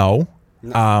team? No.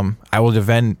 I will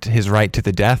defend his right to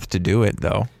the death to do it,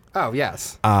 though. Oh,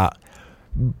 yes. But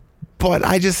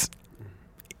I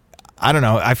don't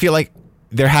know. I feel like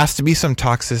there has to be some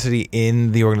toxicity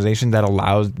in the organization that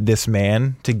allows this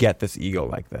man to get this ego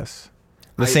like this.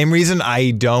 The same reason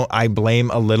I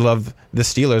blame a little of the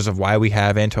Steelers of why we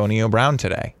have Antonio Brown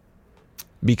today.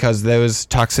 Because there was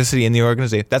toxicity in the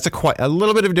organization. That's a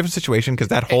little bit of a different situation because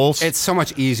that whole... It's so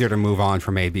much easier to move on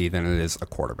from AB than it is a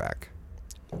quarterback.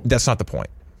 That's not the point.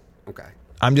 Okay.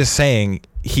 I'm just saying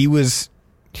he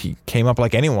came up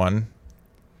like anyone,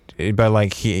 but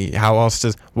like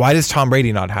why does Tom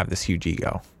Brady not have this huge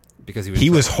ego? Because He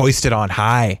was hoisted on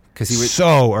high 'Cause he was-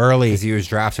 so early. Because he was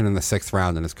drafted in the 6th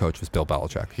round and his coach was Bill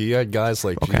Belichick. He had guys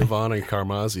like Okay. Giovanni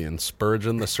Carmazzi and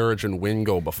Spurgeon the Surgeon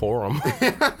Wingo before him.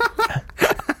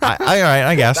 All right,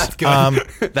 I guess. That's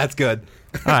good. That's good.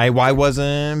 All right, why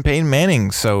wasn't Peyton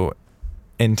Manning so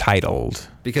entitled?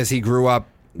 Because he grew up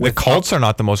The with Colts are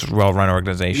not the most well-run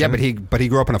organization. Yeah, but he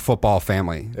grew up in a football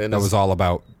family And that his- was all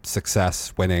about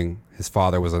success, winning. His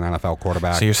father was an NFL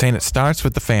quarterback. So you're saying it starts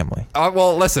with the family?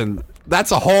 Well, listen,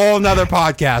 that's a whole nother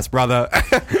podcast, brother.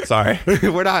 Sorry.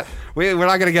 we're not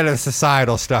going to get into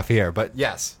societal stuff here, but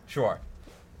yes, sure.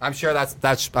 I'm sure that's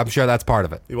part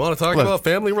of it. You want to talk Look. about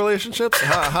family relationships?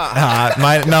 Ha, ha.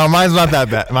 Mine's not that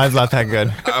bad. Mine's not that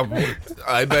good.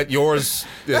 I bet yours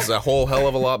is a whole hell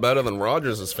of a lot better than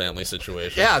Rogers' family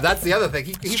situation. Yeah, that's the other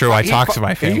thing. It's true, I talk to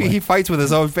my family. He fights with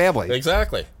his own family.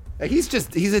 Exactly.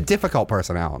 He's a difficult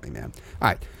personality, man. All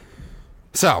right.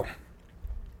 So,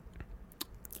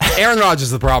 Aaron Rodgers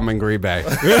is the problem in Green Bay.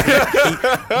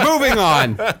 Moving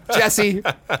on. Jesse,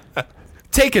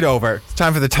 take it over. It's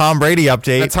time for the Tom Brady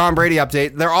update. The Tom Brady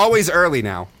update. They're always early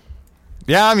now.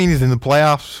 Yeah, I mean, he's in the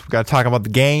playoffs. We've got to talk about the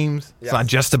games. Yes. It's not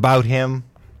just about him.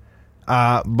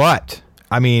 But,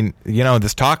 I mean, you know,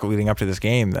 this talk leading up to this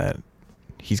game that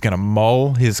he's going to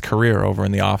mull his career over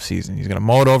in the offseason. He's going to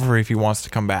mull it over if he wants to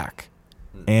come back.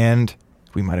 And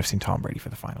we might have seen Tom Brady for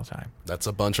the final time. That's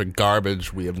a bunch of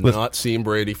garbage. We have Listen. not seen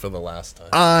Brady for the last time.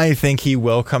 I think he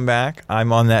will come back.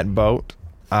 I'm on that boat.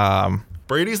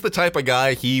 Brady's the type of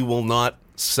guy, he will not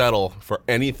settle for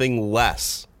anything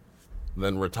less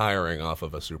than retiring off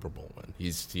of a Super Bowl win.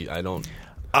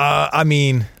 I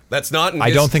mean, That's not in I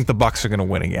his- don't think the Bucs are going to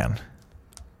win again.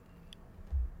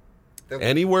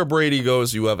 Anywhere Brady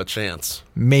goes, you have a chance.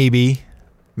 Maybe.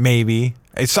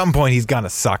 At some point, he's going to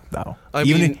suck, though. I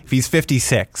Even mean- if he's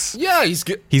 56, Yeah, he's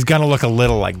going to look a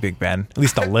little like Big Ben. At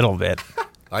least a little bit.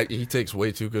 he takes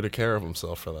way too good a care of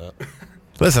himself for that.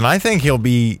 Listen, I think he'll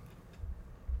be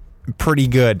pretty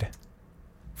good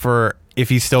for if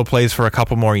he still plays for a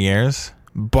couple more years.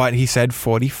 But he said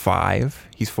 45.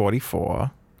 He's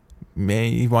 44.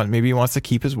 Maybe he wants to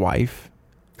keep his wife.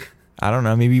 I don't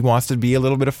know. Maybe he wants to be a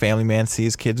little bit of family man, see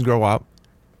his kids grow up.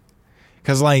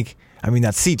 Because, that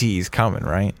CTE is coming,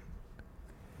 right?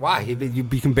 Why? You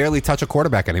can barely touch a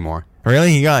quarterback anymore.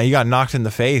 Really? He got knocked in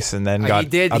the face and then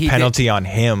got a penalty on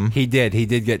him. He did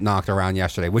get knocked around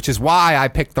yesterday, which is why I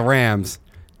picked the Rams,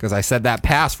 because I said that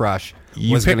pass rush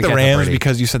You was picked gonna the get to Rams Brady.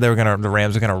 because you said the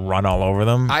Rams are going to run all over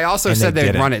them. I also and said they they'd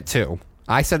didn't. run it too.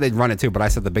 I said they'd run it too, but I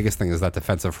said the biggest thing is that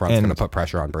defensive front's And- going to put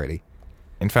pressure on Brady.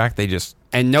 In fact, they just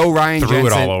And no Ryan Threw it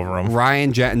Jensen. all over 'em.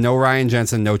 No Ryan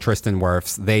Jensen, no Tristan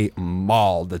Wirfs. They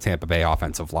mauled the Tampa Bay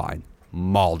offensive line.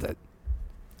 Mauled it.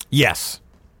 yes.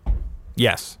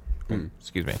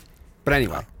 Excuse me. But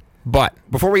anyway, But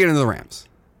before we get into the Rams,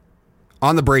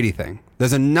 on the Brady thing,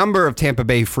 there's a number of Tampa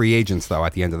Bay free agents, though,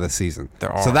 at the end of the season.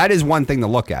 There are. So that is one thing to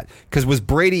look at. Because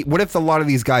what if a lot of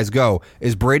these guys go?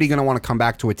 Is Brady going to want to come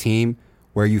back to a team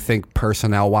where you think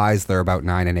personnel-wise they're about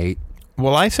 9-8?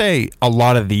 well, I say a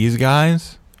lot of these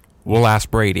guys will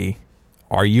ask Brady,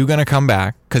 "Are you going to come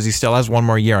back?" Because he still has one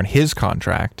more year on his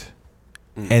contract,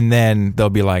 and then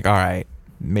they'll be like, "All right,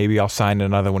 maybe I'll sign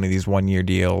another one of these 1-year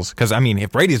deals." Because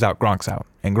if Brady's out, Gronk's out,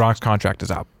 and Gronk's contract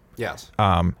is up. Yes.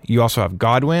 You also have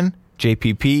Godwin,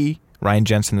 JPP, Ryan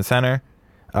Jensen, the center,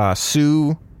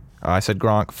 Sue. I said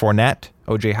Gronk, Fournette,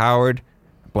 OJ Howard,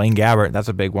 Blaine Gabbert. That's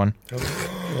a big one.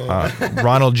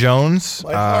 Ronald Jones,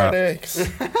 My heart aches.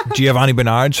 Giovanni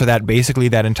Bernard. So that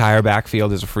entire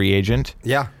backfield is a free agent.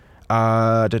 Yeah.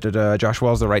 Josh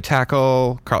Wells, the right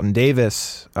tackle. Carlton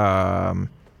Davis. Carlton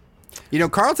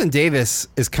Davis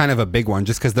is kind of a big one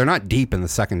just because they're not deep in the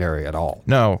secondary at all.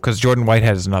 No, because Jordan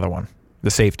Whitehead is another one,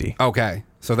 the safety. Okay.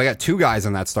 So they got two guys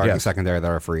in that starting Yes. secondary that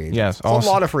are free agents. Yes, It's a also-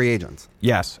 lot of free agents.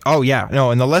 Yes. Oh, yeah. No,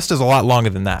 and the list is a lot longer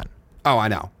than that. Oh, I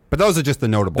know. But those are just the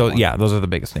notable ones. Yeah, those are the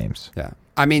biggest names. Yeah.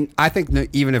 I think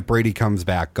even if Brady comes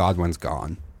back, Godwin's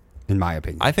gone, in my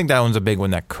opinion. I think that one's a big one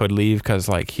that could leave because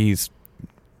he's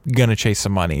gonna chase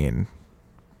some money, and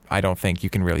I don't think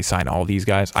you can really sign all these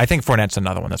guys. I think Fournette's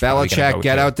another one that's probably gonna Belichick, go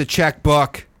get too. out the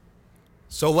checkbook.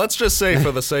 So let's just say,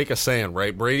 for the sake of saying,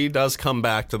 right, Brady does come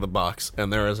back to the Bucs,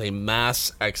 and there is a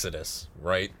mass exodus,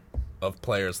 right, of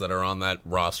players that are on that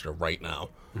roster right now.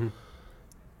 Mm-hmm.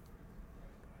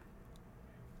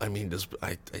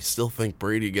 I still think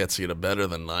Brady gets you to better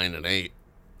than 9-8.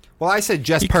 Well, I said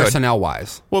just He could.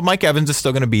 personnel-wise. Well, Mike Evans is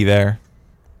still gonna be there.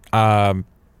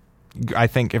 I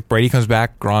think if Brady comes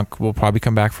back, Gronk will probably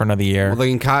come back for another year. Well,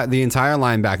 the entire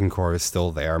linebacking core is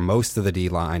still there. Most of the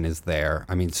D-line is there.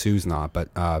 Sue's not, but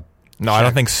No, I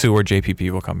don't think Sue or JPP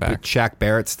will come back. Shaq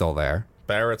Barrett's still there.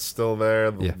 Barrett's still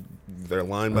there. Yeah. Their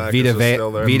linebackers Vita are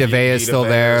still there. Vita Vea is still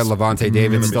there. Vea's Levante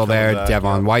David's still coming there. back,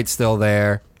 Devon yeah. White's still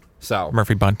there. So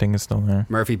Murphy Bunting is still there.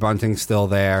 Murphy Bunting's still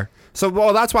there. So,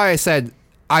 that's why I said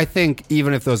I think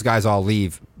even if those guys all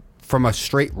leave, from a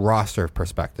straight roster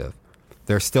perspective,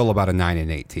 they're still about a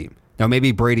 9-8 team. Now,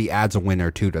 maybe Brady adds a win or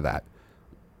two to that,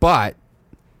 but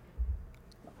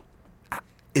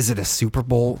is it a Super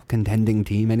Bowl contending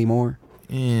team anymore?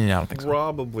 I don't think so.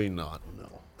 Probably not, no.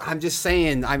 I'm just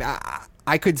saying,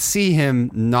 I could see him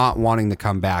not wanting to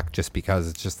come back just because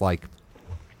it's just like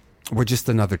we're just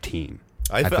another team.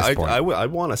 I at this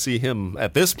point. want to see him,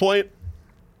 at this point,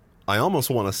 I almost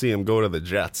want to see him go to the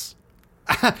Jets.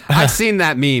 I've seen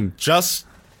that meme. Just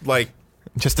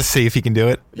Just to see if he can do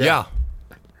it. Yeah.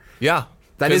 That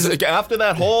That is- is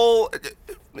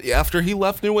after he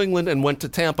left New England and went to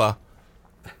Tampa.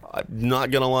 I'm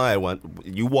not gonna lie.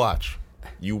 You watch.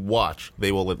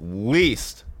 They will at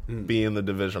least be in the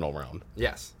divisional round.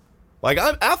 Yes.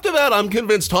 After that, I'm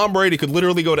convinced Tom Brady could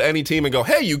literally go to any team and go,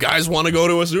 "Hey, you guys want to go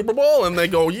to a Super Bowl?" And they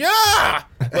go, "Yeah,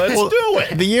 let's do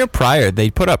it." The year prior,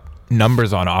 they put up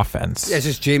numbers on offense. Yeah, it's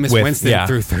just Jameis With- Winston yeah.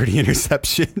 threw 30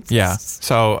 interceptions. Yeah.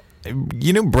 So,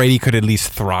 Brady could at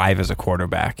least thrive as a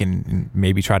quarterback and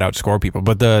maybe try to outscore people.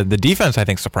 But the defense, I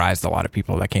think, surprised a lot of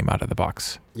people that came out of the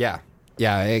Bucs. Yeah.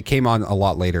 Yeah, it came on a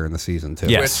lot later in the season, too.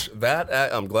 Yeah. Which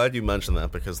I'm glad you mentioned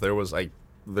that because there was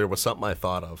something I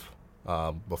thought of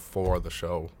before the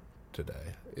show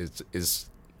today.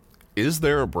 Is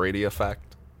there a Brady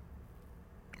effect?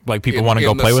 Like people In- want to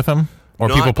go in play this- with him, or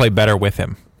not- people play better with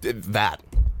him. That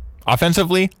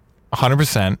Offensively,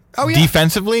 100%. Oh, yeah.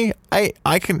 Defensively, I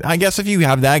guess if you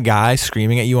have that guy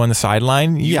screaming at you on the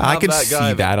sideline, You I have could that guy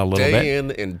see that a little day bit.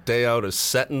 in and day out is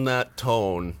setting that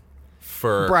tone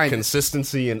for Brian,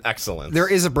 consistency and excellence.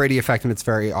 There is a Brady effect, and it's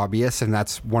very obvious, and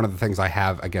that's one of the things I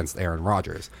have against Aaron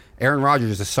Rodgers. Aaron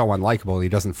Rodgers is so unlikable. He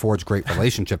doesn't forge great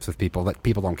relationships with people that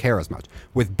people don't care as much.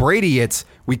 With Brady, it's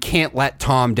we can't let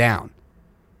Tom down.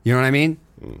 You know what I mean?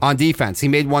 On defense, he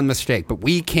made one mistake, but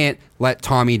we can't let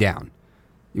Tommy down.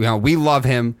 You know, we love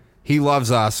him. He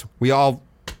loves us. We all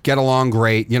get along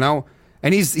great, you know?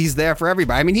 And he's there for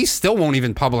everybody. I mean, he still won't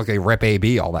even publicly rip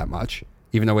AB all that much,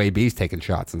 even though AB's taking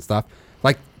shots and stuff.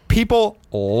 Like, people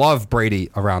love Brady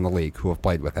around the league who have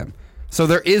played with him. So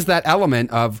there is that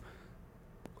element of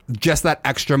just that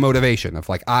extra motivation of,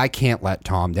 like, I can't let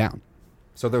Tom down.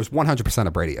 So there's 100%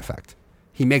 a Brady effect.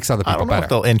 He makes other people I don't know better. if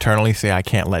they'll internally say I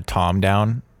can't let Tom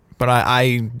down, but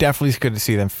I definitely could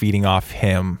see them feeding off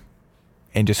him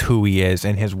and just who he is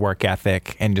and his work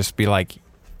ethic and just be like,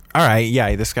 all right,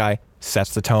 yeah, this guy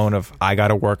sets the tone of I got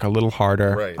to work a little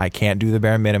harder. Right. I can't do the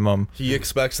bare minimum. He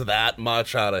expects that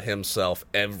much out of himself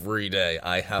every day.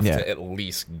 I have Yeah. to at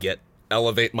least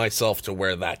elevate myself to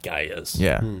where that guy is.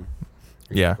 Yeah.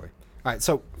 Yeah. All right,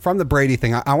 so from the Brady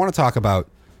thing, I want to talk about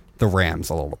the Rams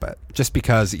a little bit, just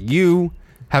because you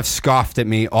have scoffed at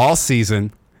me all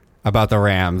season about the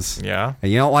Rams. Yeah.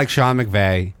 And you don't like Sean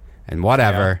McVay and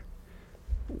whatever.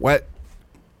 What?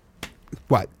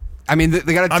 I mean, they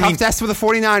got a tough test with the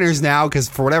 49ers now because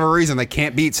for whatever reason they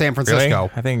can't beat San Really?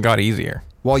 Francisco. I think it got easier.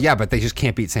 Well, yeah, but they just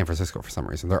can't beat San Francisco for some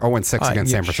reason. They're 0-6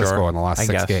 against yeah, San Francisco sure. in the last I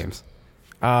 6 guess. games.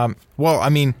 Well, I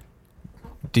mean,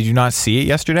 did you not see it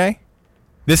yesterday?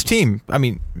 This team, I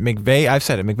mean, McVay, I've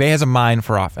said it, McVay has a mind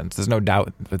for offense. There's no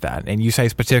doubt with that. And you say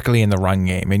particularly in the run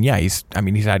game. And yeah, he's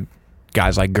had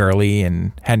guys like Gurley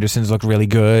and Henderson's looked really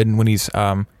good when he's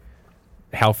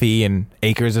healthy, and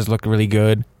Akers has looked really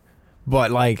good.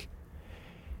 But like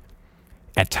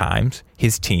at times,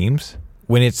 his teams,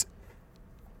 when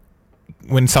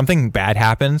something bad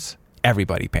happens,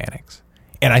 everybody panics.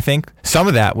 And I think some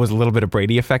of that was a little bit of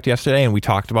Brady effect yesterday, and we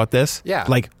talked about this. Yeah.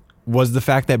 Like, was the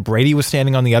fact that Brady was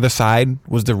standing on the other side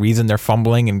was the reason they're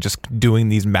fumbling and just doing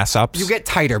these mess ups? You get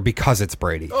tighter because it's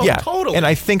Brady. Oh, yeah, totally. And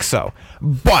I think so.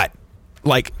 But,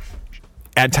 like,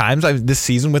 at times this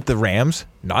season with the Rams,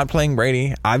 not playing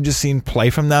Brady, I've just seen play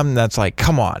from them that's like,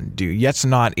 come on, dude, that's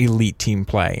not elite team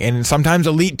play. And sometimes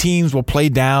elite teams will play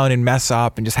down and mess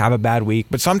up and just have a bad week.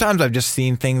 But sometimes I've just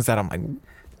seen things that I'm like,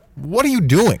 what are you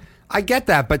doing? I get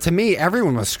that, but to me,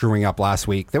 everyone was screwing up last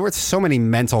week. There were so many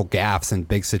mental gaffes in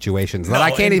big situations that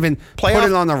I can't even put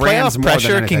it on the Rams Playoff more pressure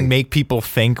than anything. can make people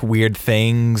think weird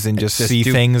things and just see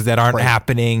do- things that aren't right.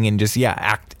 happening and just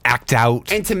act out.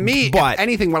 And to me, but if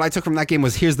anything, what I took from that game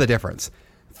was here's the difference.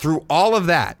 Through all of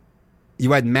that,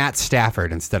 you had Matt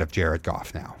Stafford instead of Jared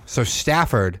Goff now. So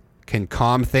Stafford can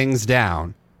calm things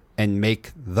down and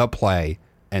make the play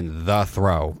and the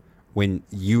throw when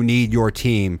you need your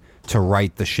team to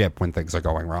right the ship when things are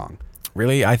going wrong.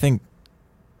 really, I think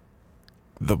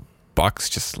the Bucks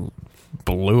just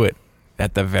blew it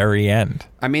at the very end.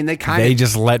 I mean, they kind They of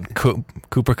just let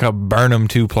Cooper Kupp burn them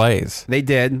 2 plays. they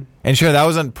did. And sure, that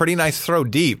was a pretty nice throw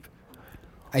deep.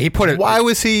 He put it. Why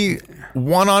was he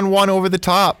one-on-one over the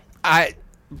top? I?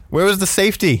 Where was the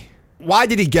safety? Why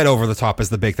did he get over the top is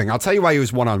the big thing. I'll tell you why he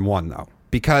was one-on-one, though.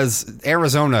 Because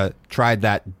Arizona tried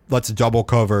that let's double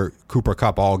cover Cooper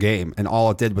Kupp all game, and all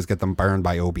it did was get them burned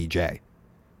by OBJ.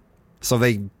 So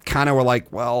they kind of were like,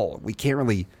 well, we can't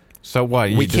really So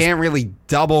what? we can't really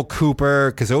double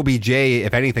Cooper because OBJ,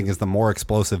 if anything, is the more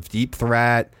explosive deep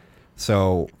threat.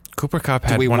 So Cooper Kupp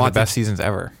had we one of want the best seasons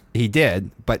ever. he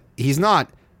did, but he's not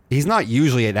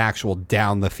usually an actual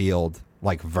down the field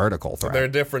like vertical threat. There are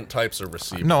different types of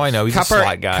receivers. No, I know. He's a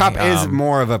slot guy. Cup is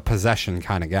more of a possession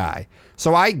kind of guy.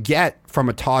 So I get from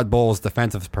a Todd Bowles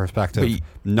defensive perspective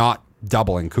not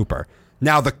doubling Cooper.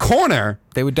 Now the corner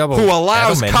They would double who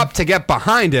allows Edelman. Cup to get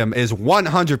behind him is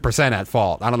 100% at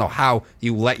fault. I don't know how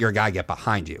you let your guy get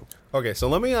behind you. Okay, so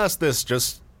let me ask this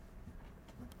just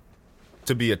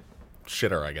to be a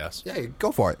shitter, I guess. Yeah,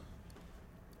 go for it.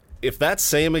 If that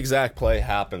same exact play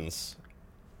happens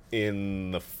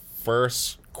in the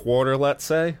first quarter, let's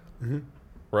say,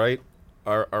 right?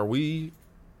 Are we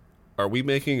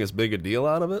making as big a deal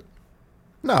out of it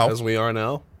No. as we are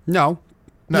now? No,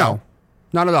 not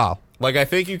at all. Like, I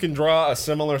think you can draw a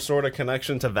similar sort of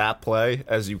connection to that play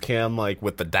as you can, like,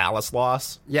 with the Dallas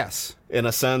loss, Yes. in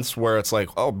a sense where it's like,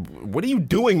 oh, what are you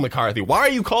doing, McCarthy? Why are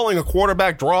you calling a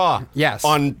quarterback draw Yes.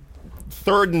 on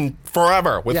 3rd and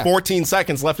forever with Yeah. 14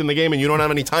 seconds left in the game and you don't have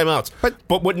any timeouts? But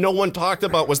what no one talked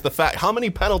about was the fact, how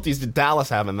many penalties did Dallas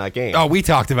have in that game? Oh, we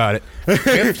talked about it.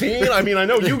 15? I mean, I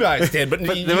know you guys did, but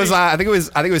There was I think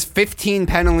it was 15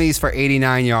 penalties for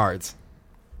 89 yards.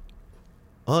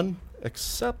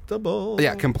 Acceptable.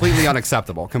 Yeah, completely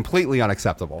unacceptable. Completely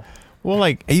unacceptable. Well,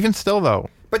 like even still though,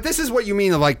 But this is what you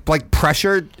mean, like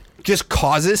pressure just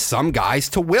causes some guys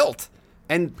to wilt.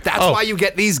 And that's why you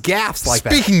get these gaffes like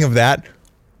that. speaking of that,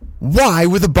 why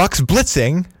were the Bucks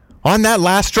blitzing on that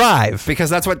last drive? Because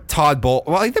that's what Todd Bowles...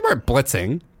 Well, they weren't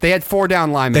blitzing. They had 4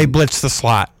 down linemen. They blitzed the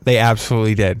slot. They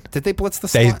absolutely did. Did they blitz the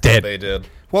They slot? did. They did.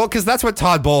 Well, because that's what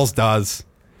Todd Bowles does.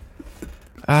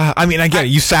 I mean, I get it.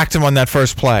 You sacked him on that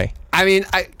first play, I mean,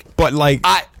 but like,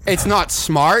 it's not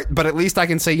smart, but at least I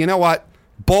can say, you know what?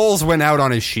 Bowles went out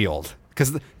on his shield.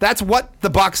 Because that's what the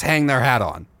Bucks hang their hat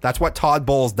on. That's what Todd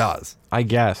Bowles does. I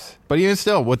guess. But even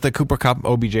still, with the Cooper Kupp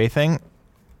OBJ thing,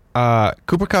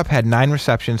 Cooper Kupp had 9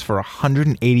 receptions for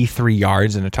 183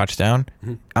 yards and a touchdown.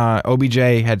 OBJ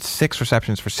had 6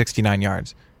 receptions for 69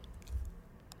 yards.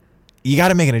 You got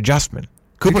to make an adjustment.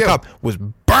 Cooper do. Kupp was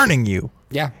burning you.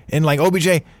 Yeah. And like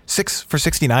OBJ, 6 for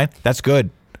 69, that's good.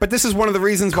 But this is one of the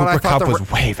reasons why I Cooper thought Kupp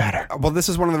was way better. Well, this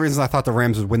is one of the reasons I thought the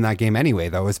Rams would win that game anyway,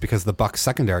 though, is because the Bucks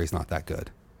secondary is not that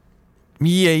good.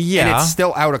 Yeah, And yeah. it's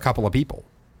still out a couple of people.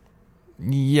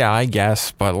 Yeah, I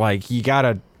guess. But like, you got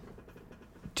to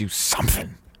do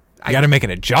something. You got to make an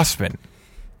adjustment.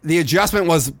 The adjustment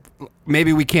was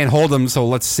maybe we can't hold them, so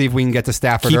let's see if we can get to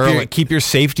Stafford early. Keep your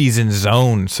safeties in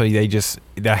zone so they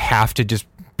have to just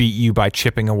beat you by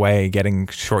chipping away, getting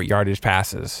short yardage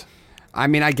passes. I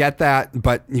mean, I get that,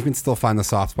 but you can still find the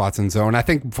soft spots in zone. I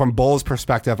think from Bowles'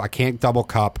 perspective, I can't double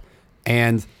cup,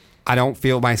 and I don't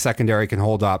feel my secondary can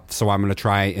hold up, so I'm going to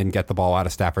try and get the ball out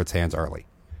of Stafford's hands early.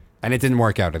 And it didn't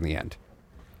work out in the end.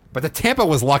 But the Tampa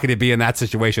was lucky to be in that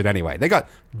situation anyway. They got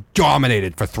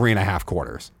dominated for 3.5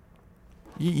 quarters.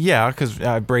 Yeah, because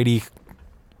Brady...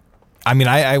 I mean,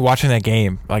 I watching that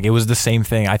game, like it was the same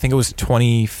thing. I think it was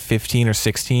 2015 or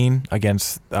 16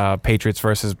 against Patriots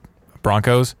versus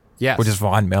Broncos. Yes. Where just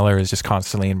Von Miller is just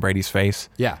constantly in Brady's face.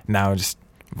 Yeah. Now just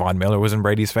Von Miller was in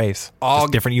Brady's face. All-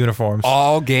 Just different uniforms.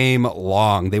 All game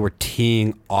long, they were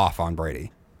teeing off on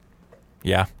Brady.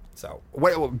 Yeah. So,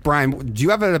 Brian, do you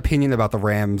have an opinion about the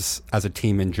Rams as a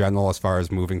team in general as far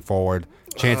as moving forward?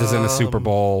 Chances in the Super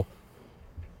Bowl?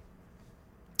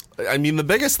 I mean, the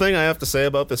biggest thing I have to say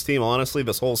about this team, honestly,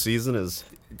 this whole season is,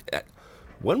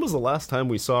 when was the last time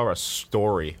we saw a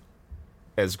story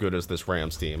as good as this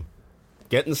Rams team?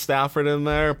 Getting Stafford in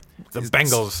there. The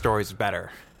Bengals story's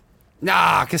better.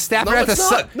 Nah, because Stafford had to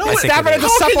not. No, Stafford had to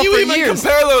How suffer can you for even years.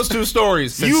 compare those two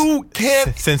stories? You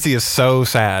can't. Since he is so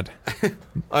sad.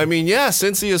 I mean, yeah,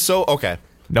 since he is so... Okay.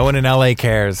 No one in LA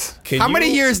cares. How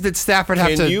many years did Stafford have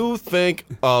to... Can you think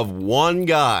of one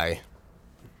guy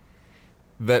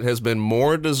that has been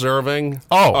more deserving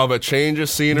of a change of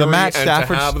scenery and to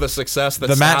have the success that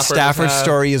Matt Stafford Stafford has had?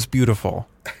 story is beautiful.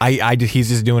 He's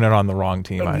just doing it on the wrong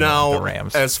team. Now, the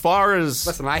Rams. as far as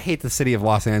Listen, I hate the city of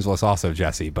Los Angeles also,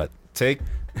 Jesse, but... take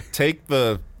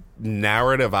the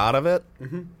narrative out of it.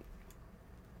 Mm-hmm.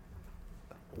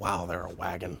 Wow, they're a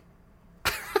wagon.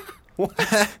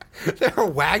 They're a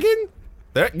wagon?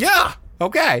 Yeah,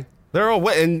 Okay. they're a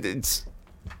wagon. And it's...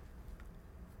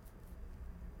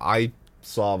 I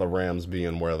saw the Rams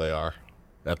being where they are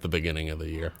at the beginning of the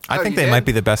year. I Oh, think you they did? might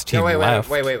be the best team No, wait, left.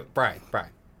 wait, Brian,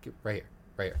 Get right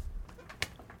here.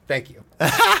 Thank you.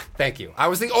 Thank you. I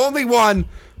was the only one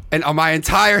on my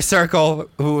entire circle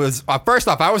who was, first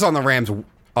off, I was on the Rams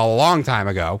a long time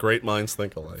ago. Great minds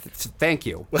think alike. Thank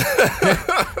you.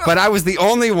 But I was the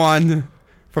only one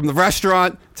from the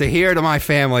restaurant to here to my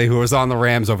family who was on the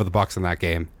Rams over the Bucks in that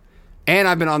game. And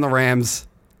I've been on the Rams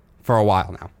for a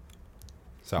while now.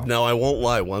 So Now, I won't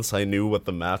lie. Once I knew what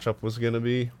the matchup was going to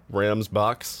be,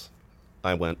 Rams-Bucks,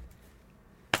 I went,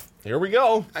 here we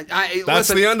go. That's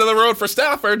listen, the end of the road for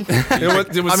Stafford.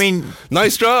 It was, I mean,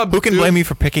 nice job. Who can dude. blame you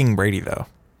for picking Brady though?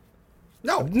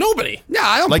 No, Nobody. yeah,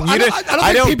 I don't. Like I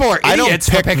don't think people are I don't idiots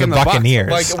pick for picking the the Bucks. Buccaneers.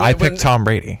 Like, I when- picked Tom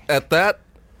Brady.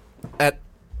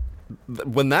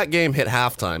 When that game hit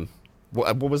halftime,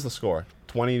 what was the score?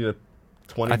 20 to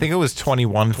 20. I think it was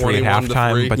 21-3 at 21 to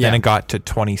halftime, 3. but Yeah. then it got to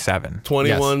 27.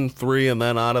 21-3, and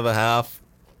then out of the half.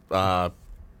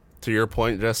 To your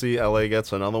point, Jesse, LA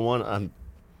gets another one.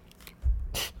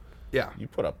 Yeah, You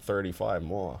put up 35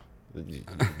 more.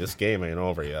 This game ain't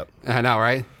over yet. I know,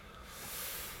 right?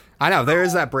 I know there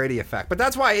is that Brady effect, but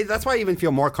that's why I even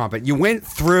feel more confident. You went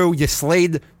through, you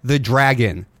slayed the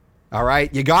dragon. All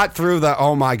right, you got through the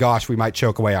oh my gosh, we might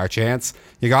choke away our chance.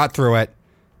 You got through it.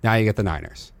 Now you get the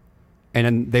Niners, and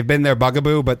then they've been their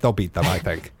bugaboo, but they'll beat them. I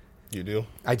think. You do?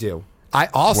 I do. Word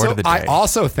of the I day.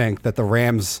 also think that the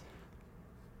Rams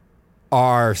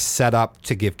are set up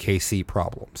to give KC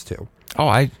problems too. Oh,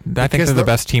 I think Because they're the the-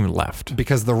 best team left.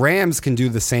 Because the Rams can do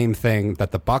the same thing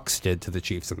that the Bucks did to the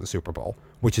Chiefs in the Super Bowl,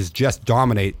 which is just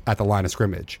dominate at the line of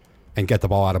scrimmage and get the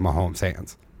ball out of Mahomes'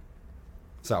 hands.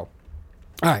 So, all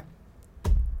right.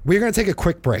 We're going to take a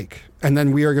quick break, and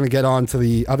then we are going to get on to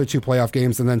the other 2 playoff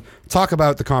games and then talk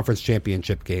about the conference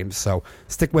championship games. So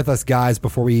stick with us, guys,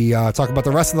 before we talk about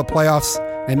the rest of the playoffs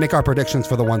and make our predictions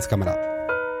for the ones coming up.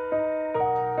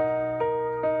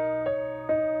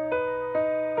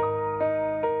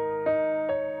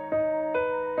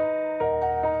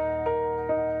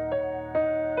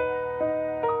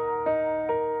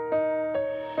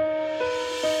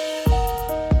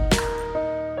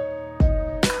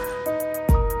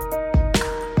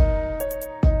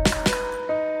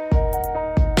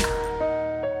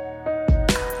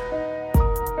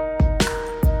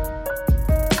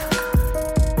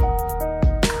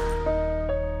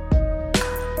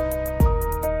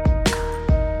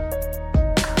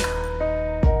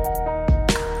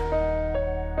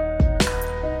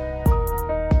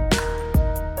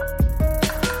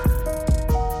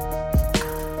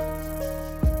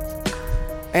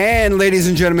 And ladies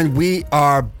and gentlemen, we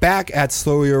are back at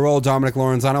Slow Your Roll. Dominic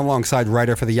Lorenzano alongside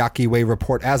writer for the Yaki Way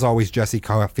Report, as always, Jesse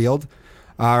Caulfield.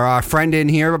 Our friend in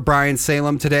here, Brian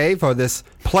Salem, today for this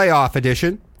playoff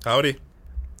edition. Howdy.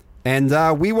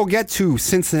 And we will get to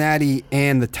Cincinnati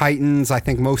and the Titans. I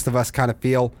think most of us kind of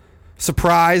feel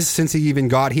surprised since he even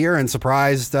got here, and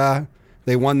surprised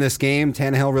they won this game.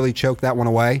 Tannehill really choked that one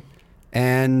away.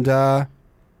 And,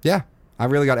 yeah. I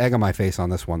really got egg on my face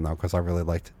on this one, though, because I really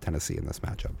liked Tennessee in this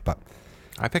matchup. But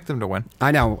I picked them to win.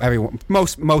 I know everyone,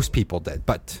 most people did.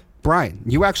 But Brian,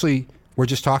 you actually were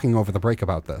just talking over the break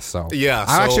about this, so Yeah,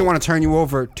 I so- actually want to turn you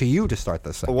over to you to start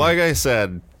this segment. Like I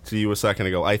said to you a second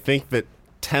ago, I think that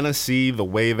Tennessee, the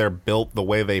way they're built, the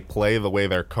way they play, the way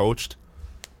they're coached,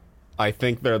 I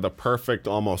think they're the perfect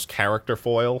almost character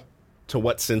foil to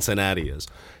what Cincinnati is.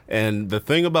 And the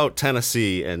thing about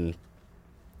Tennessee, and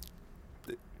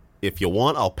if you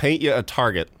want, I'll paint you a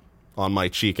target on my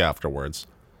cheek afterwards.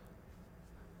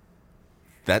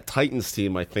 That Titans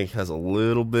team, I think, has a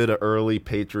little bit of early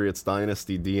Patriots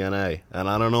dynasty DNA. And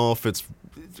I don't know if it's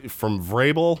from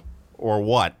Vrabel or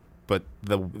what, but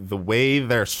the way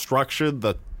they're structured,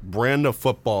 the brand of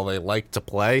football they like to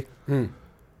play,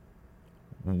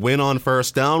 win on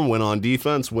first down, win on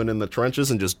defense, win in the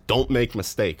trenches, and just don't make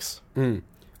mistakes.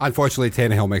 Unfortunately,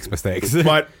 Tannehill makes mistakes.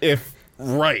 But if,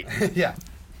 right. Yeah.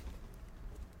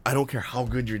 I don't care how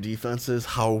good your defense is,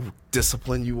 how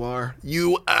disciplined you are.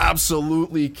 You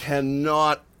absolutely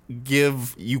cannot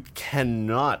You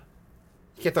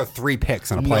get those 3 picks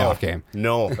in a playoff game.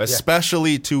 No,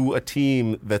 especially to a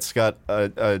team that's got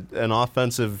an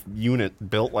offensive unit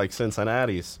built like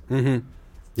Cincinnati's.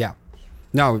 Yeah.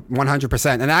 No,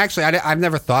 100%. And actually, I've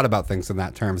never thought about things in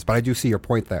that terms, but I do see your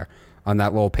point there on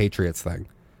that little Patriots thing.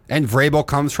 And Vrabel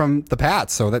comes from the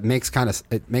Pats, so that makes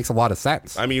a lot of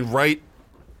sense. I mean, right?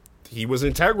 He was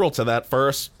integral to that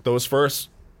those first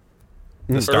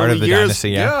The start of the years. dynasty,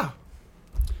 yeah.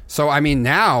 So, I mean,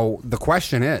 now the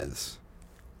question is,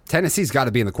 Tennessee's got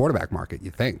to be in the quarterback market,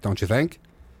 you think, don't you think?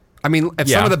 I mean, if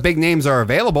some Yeah. of the big names are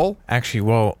available, Actually,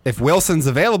 well, if Wilson's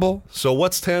available, So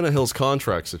what's Tannehill's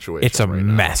contract situation? it's a right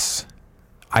now? mess.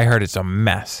 I heard it's a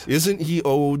mess. Isn't he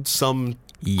owed some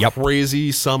Yep.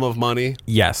 crazy sum of money?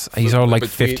 Yes, he's owed like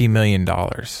between- $50 million.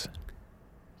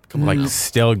 Like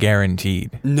still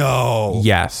guaranteed. no.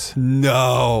 Yes.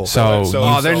 No. So,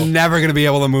 they're never going to be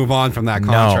able to move on from that no,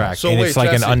 contract. So and wait, it's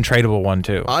like Jesse. an untradeable one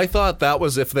too. I thought that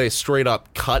was if they straight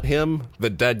up cut him, the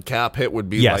dead cap hit would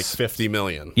be Yes. like $50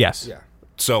 million. Yes. yeah.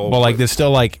 So, But like there's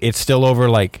still like it's still over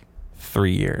like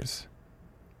 3 years.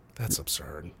 that's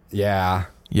absurd. Yeah.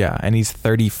 Yeah, and he's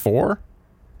 34.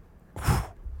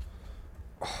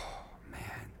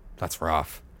 That's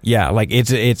rough. Yeah, like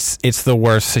it's the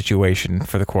worst situation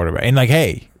for the quarterback. And like,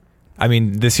 hey, I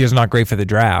mean, this year's not great for the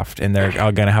draft, and they're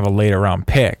going to have a later round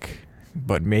pick.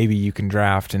 But maybe you can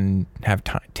draft and have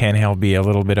Tannehill be a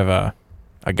little bit of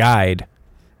a guide.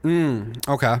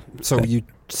 Okay. So you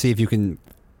see if you can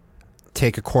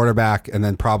take a quarterback, and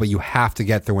then probably you have to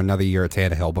get through another year at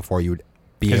Tannehill before you would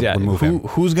be able to move him.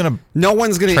 Who's going to No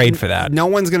one's going to trade for that? No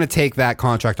one's going to take that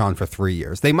contract on for 3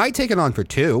 years. They might take it on for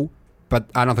 2, but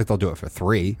I don't think they'll do it for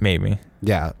 3. maybe?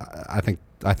 Yeah, I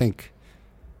think.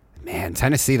 Man,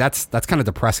 Tennessee. That's kind of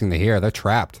depressing to hear. They're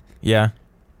trapped. Yeah.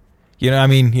 You know, I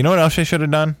mean, you know what else they should have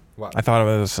done? What? I thought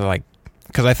it was like,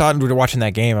 because I thought we were watching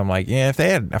that game. I'm like, yeah, if they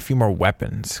had a few more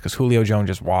weapons, because Julio Jones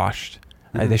just washed,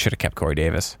 they should have kept Corey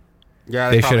Davis.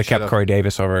 Yeah, They should have kept Corey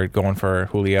Davis over going for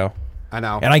Julio. I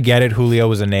know. And I get it, Julio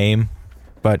was a name,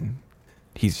 but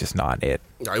he's just not it.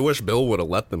 I wish Bill would have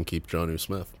let them keep Jonnu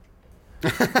Smith.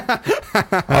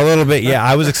 A little bit, yeah.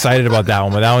 I was excited about that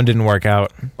one, but that one didn't work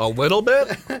out. A little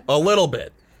bit? A little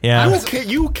bit. Yeah.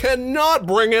 You cannot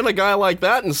bring in a guy like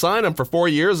that and sign him for 4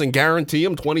 years and guarantee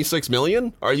him $26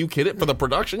 million. Are you kidding? For the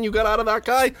production you got out of that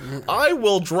guy, I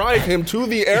will drive him to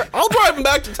the air. I'll drive him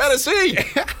back to Tennessee.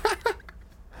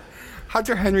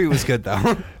 Hunter Henry was good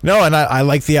though. No, and I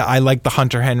like the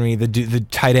Hunter Henry the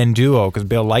tight end duo because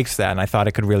Bill likes that, and I thought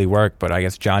it could really work, but I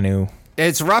guess Jonnu.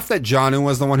 It's rough that Jonnu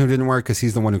was the one who didn't work because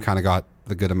he's the one who kind of got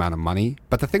the good amount of money.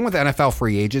 But the thing with NFL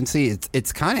free agency,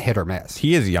 it's kind of hit or miss.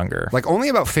 He is younger. Like only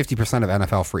about 50% of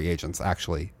NFL free agents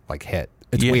actually like hit.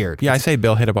 It's weird. Yeah, I say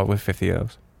Bill hit about with 50 of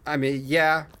those. I mean,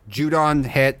 yeah, Judon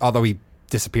hit, although he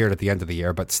disappeared at the end of the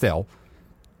year, but still.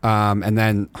 And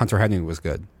then Hunter Henry was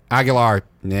good. Aguilar,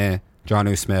 nah.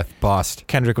 Jonnu Smith, bust.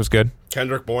 Kendrick was good.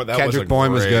 Kendrick Bourne, Kendrick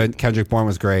Bourne was good. Kendrick Bourne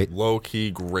was great. Low-key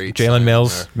great. Jalen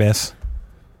Mills, miss.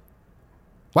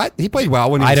 What? He played well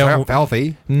when he was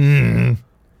healthy.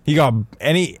 He got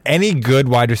any good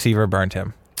wide receiver burned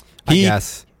him. I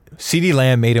guess. CeeDee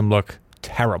Lamb made him look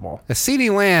terrible. The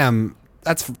CeeDee Lamb,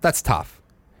 that's tough.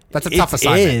 That's a tough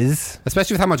assignment. It is.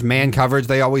 Especially with how much man coverage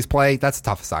they always play. That's a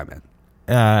tough assignment.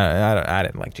 I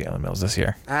didn't like Jalen Mills this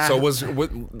year. So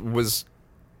was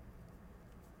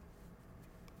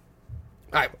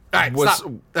All right, stop.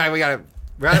 All right,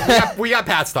 we got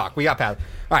Pat's talk. We got Pat.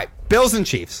 All right, Bills and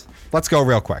Chiefs. Let's go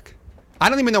real quick. I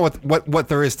don't even know what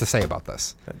there is to say about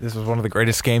this. This was one of the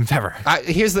greatest games ever.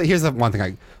 Here's the one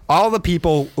thing. All the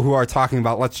people who are talking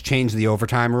about let's change the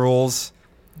overtime rules,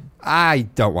 I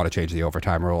don't want to change the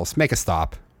overtime rules. Make a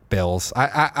stop, Bills.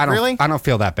 I don't Really? I don't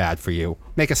feel that bad for you.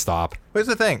 Make a stop. What's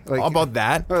the thing? All about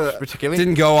that, particularly?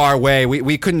 Didn't go our way.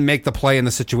 We couldn't make the play in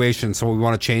the situation, so we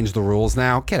want to change the rules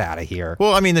now. Get out of here.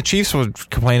 Well, I mean, the Chiefs were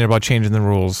complaining about changing the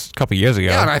rules a couple years ago.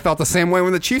 Yeah, and I felt the same way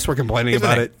when the Chiefs were complaining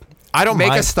about it. I don't Make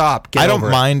mind. a stop. Get I don't over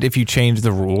it. mind if you change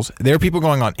the rules. There are people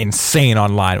going on insane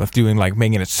online with doing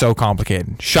making it so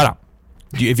complicated. Shut up.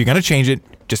 If you're going to change it,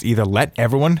 just either let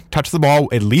everyone touch the ball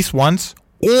at least once,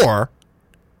 or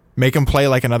make them play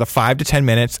like another 5 to 10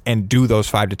 minutes and do those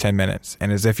 5 to 10 minutes,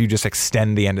 and as if you just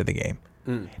extend the end of the game.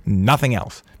 Nothing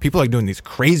else. People are doing these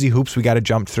crazy hoops we got to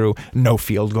jump through. No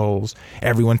field goals.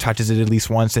 Everyone touches it at least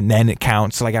once, and then it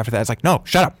counts. Like after that, it's like, no,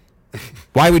 shut up.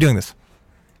 Why are we doing this?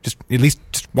 Just at least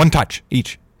just one touch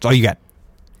each. That's all you get.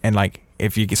 And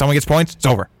if someone gets points, it's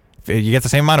over. If you get the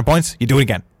same amount of points, you do it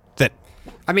again. That's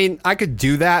it. I mean, I could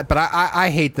do that, but I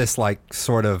hate this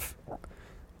sort of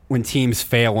when teams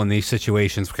fail in these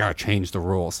situations. We gotta change the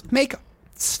rules.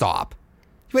 Stop.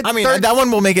 I mean, that one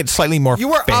will make it slightly more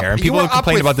fair. And people have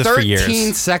complained about this for years.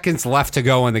 13 seconds left to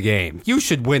go in the game. You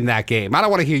should win that game. I don't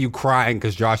want to hear you crying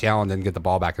because Josh Allen didn't get the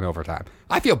ball back in overtime.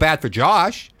 I feel bad for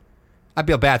Josh. I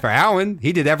feel bad for Allen.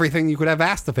 He did everything you could have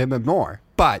asked of him and more.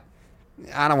 But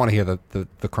I don't want to hear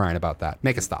the crying about that.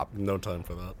 Make a stop. no time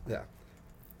for that. Yeah.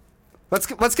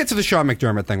 Let's get to the Sean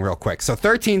McDermott thing real quick. So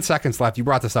 13 seconds left. You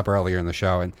brought this up earlier in the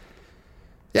show, and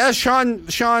yeah,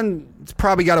 Sean's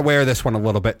probably got to wear this one a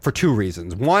little bit for two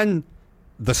reasons. One,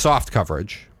 the soft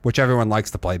coverage, which everyone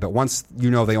likes to play, but once you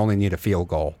know they only need a field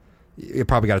goal, you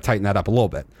probably got to tighten that up a little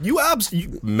bit. You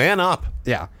man up.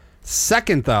 Yeah.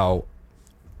 Second, though,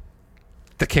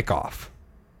 the kickoff.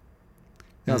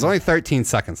 There's only 13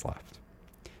 seconds left.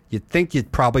 You'd think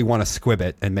you'd probably want to squib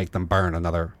it and make them burn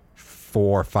another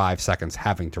 4 or 5 seconds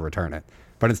having to return it.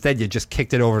 But instead, you just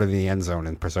kicked it over to the end zone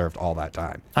and preserved all that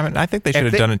time. I mean, I think they should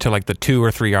have done it to the 2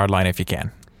 or 3 yard line if you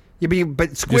can. Yeah,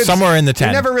 but squibs, somewhere in the 10.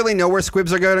 You never really know where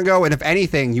squibs are going to go. And if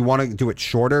anything, you want to do it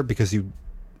shorter because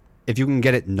if you can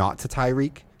get it not to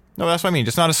Tyreek. No, that's what I mean.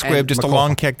 Just not a squib, And just a McCall.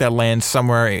 long kick that lands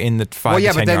somewhere in the 5 to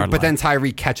 10 yard line. But then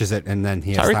Tyreek catches it, and then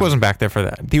he has Tyreek time. wasn't back there for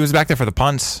that. He was back there for the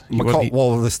punts.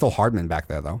 Well, there's still Hardman back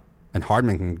there, though. And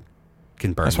Hardman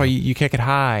can burn. That's why you kick it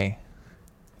high.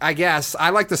 I guess.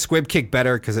 I like the squib kick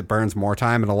better because it burns more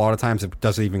time, and a lot of times it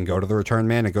doesn't even go to the return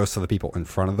man. It goes to the people in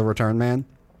front of the return man.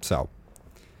 So,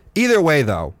 either way,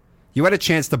 though, you had a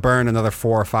chance to burn another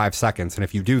 4 or 5 seconds, and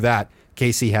if you do that,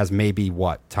 KC has maybe,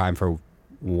 time for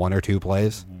 1 or 2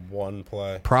 plays? One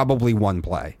play. Probably 1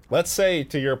 play. Let's say,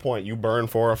 to your point, you burn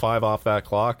 4 or 5 off that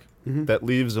clock. That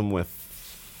leaves them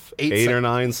with 8 or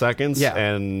 9 seconds. Yeah.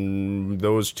 And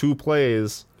those 2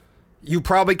 plays, You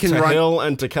probably can to run... Hill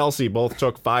and to Kelsey, both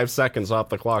took 5 seconds off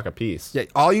the clock apiece. Yeah,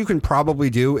 all you can probably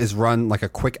do is run a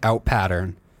quick out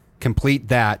pattern, complete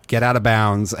that, get out of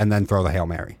bounds, and then throw the Hail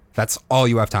Mary. That's all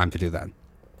you have time to do then.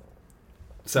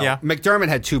 So Yeah. McDermott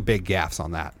had 2 big gaffes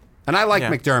on that. And I like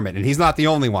McDermott, and he's not the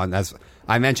only one. As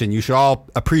I mentioned, you should all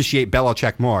appreciate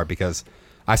Belichick more because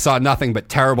I saw nothing but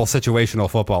terrible situational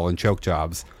football and choke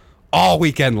jobs all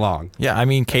weekend long. Yeah, I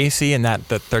mean, KC in the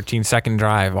 13-second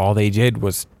drive, all they did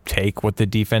was take what the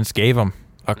defense gave them.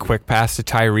 A quick pass to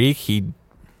Tyreek. He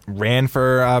ran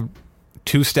for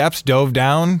 2 steps, dove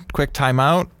down, quick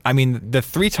timeout. I mean, the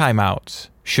 3 timeouts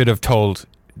should have told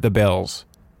the Bills,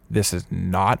 this is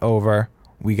not over.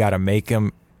 We got to make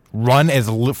them run as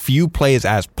few plays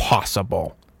as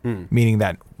possible. Meaning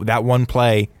that one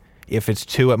play, if it's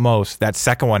 2 at most, that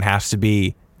second one has to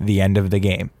be the end of the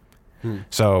game.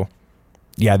 So,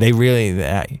 yeah, they really...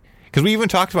 Because we even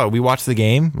talked about it. We watched the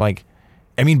game. Like,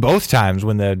 I mean, both times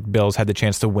when the Bills had the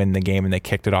chance to win the game and they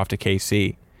kicked it off to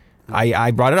KC,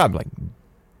 I brought it up. Like,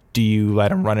 do you let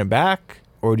them run it back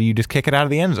or do you just kick it out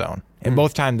of the end zone? And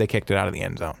both times they kicked it out of the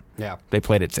end zone. Yeah. They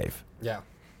played it safe. Yeah.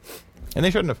 And they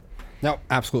shouldn't have. No,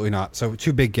 absolutely not. So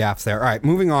 2 big gaffes there. All right,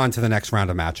 moving on to the next round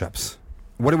of matchups.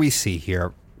 What do we see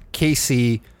here?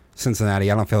 KC, Cincinnati.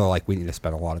 I don't feel like we need to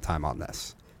spend a lot of time on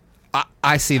this.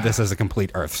 I see this as a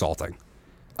complete earth salting.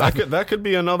 That could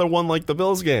be another one like the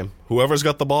Bills game. Whoever's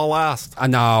got the ball last.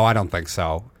 No, I don't think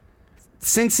so.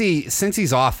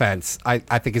 Cincy's offense, I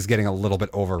think, is getting a little bit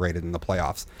overrated in the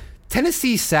playoffs.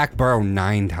 Tennessee sacked Burrow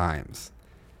 9 times.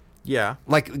 Yeah.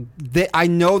 Like, I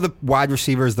know the wide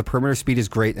receivers, the perimeter speed is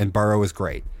great, and Burrow is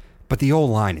great, but the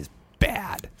O-line is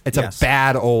bad. It's a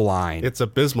bad O-line. It's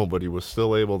abysmal, but he was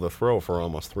still able to throw for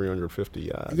almost 350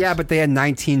 yards. Yeah, but they had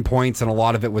 19 points, and a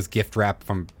lot of it was gift wrap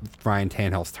from Ryan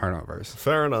Tannehill's turnovers.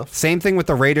 Fair enough. Same thing with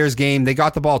the Raiders game. They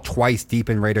got the ball twice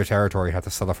deep in Raider territory, had to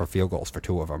settle for field goals for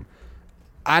 2 of them.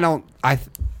 I don't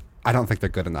think they're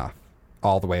good enough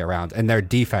all the way around, and their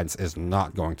defense is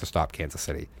not going to stop Kansas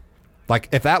City. Like,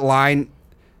 if that line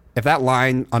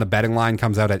on a betting line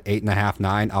comes out at 8.5,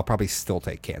 9, I'll probably still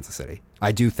take Kansas City.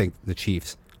 I do think the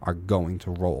Chiefs are going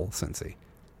to roll Cincy.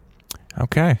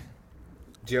 Okay.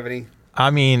 Do you have any? I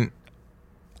mean,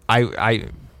 I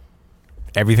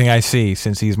everything I see,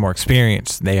 since he's more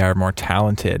experienced, they are more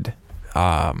talented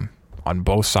on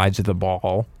both sides of the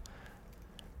ball.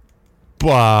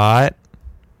 But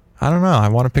I don't know. I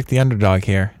want to pick the underdog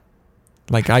here.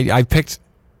 Like I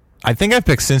think I've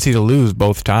picked Cincy to lose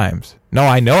both times. No,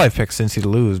 I know I've picked Cincy to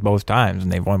lose both times,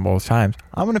 and they've won both times.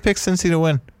 I'm going to pick Cincy to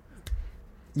win.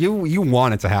 You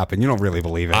want it to happen. You don't really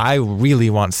believe it. I really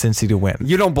want Cincy to win.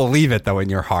 You don't believe it, though, in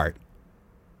your heart.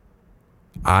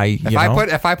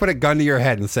 If I put a gun to your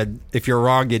head and said, if you're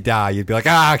wrong, you die, you'd be like,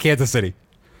 Kansas City.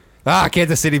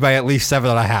 Kansas City by at least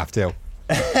 7.5, too.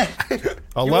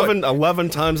 11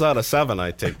 times out of 7,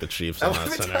 I take the Chiefs in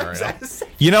that scenario.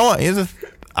 You know what?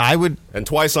 I would, and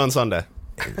twice on Sunday.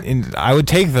 I would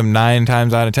take them 9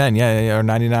 times out of 10, or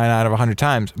 99 out of 100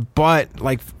 times. But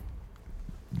like,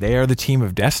 they are the team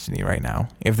of destiny right now.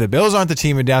 If the Bills aren't the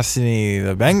team of destiny,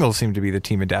 the Bengals seem to be the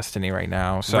team of destiny right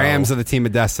now. So Rams are the team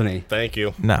of destiny. Thank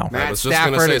you. No, Matt I was just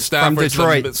going to say from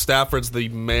Detroit. Stafford's the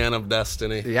man of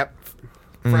destiny. Yep,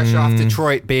 fresh off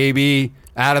Detroit, baby,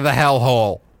 out of the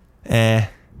hellhole. I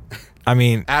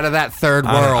mean, out of that third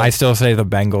world. I still say the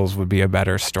Bengals would be a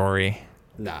better story.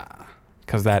 Nah,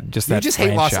 because that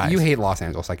you hate Los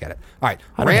Angeles. I get it. All right,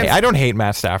 I don't hate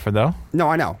Matt Stafford though. No,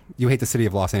 I know you hate the city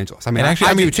of Los Angeles. I mean, I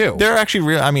do too. They're actually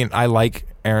real. I mean, I like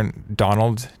Aaron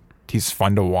Donald. He's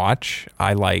fun to watch.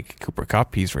 I like Cooper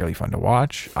Kupp. He's really fun to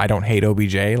watch. I don't hate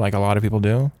OBJ like a lot of people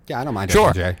do. Yeah, I don't mind sure.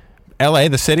 OBJ. LA,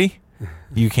 the city,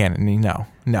 you can't. No,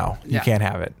 you can't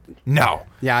have it. No.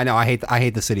 Yeah, I know. I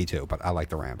hate the city too, but I like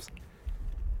the Rams.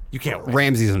 You can't.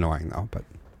 Ramsey's annoying though, but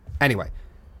anyway.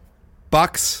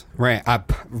 Bucks,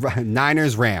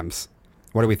 Niners, Rams.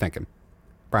 What are we thinking?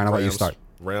 Brian, I'll let you start.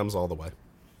 Rams all the way.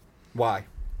 Why?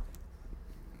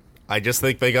 I just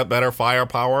think they got better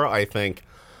firepower. I think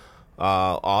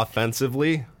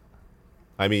offensively,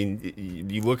 I mean,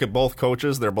 you look at both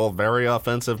coaches, they're both very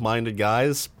offensive-minded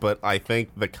guys, but I think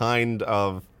the kind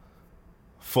of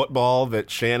football that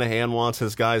Shanahan wants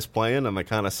his guys playing and the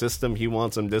kind of system he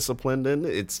wants them disciplined in,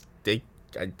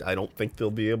 I don't think they'll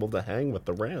be able to hang with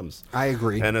the Rams. I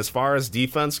agree. And as far as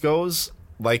defense goes,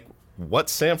 like,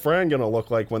 what's San Fran going to look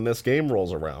like when this game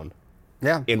rolls around?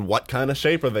 Yeah. In what kind of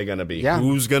shape are they going to be? Yeah.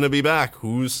 Who's going to be back?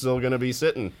 Who's still going to be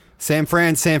sitting? San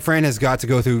Fran has got to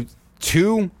go through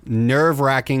 2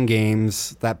 nerve-wracking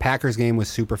games. That Packers game was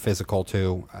super physical,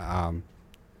 too.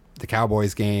 The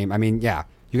Cowboys game. I mean, yeah.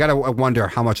 You got to wonder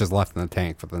how much is left in the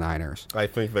tank for the Niners. I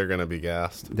think they're going to be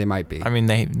gassed. They might be. I mean,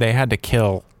 they had to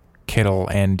kill Kittle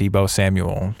and Deebo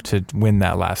Samuel to win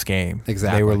that last game.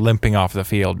 Exactly. They were limping off the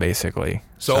field, basically.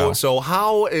 So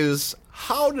how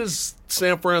does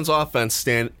San Fran's offense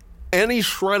stand any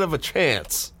shred of a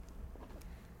chance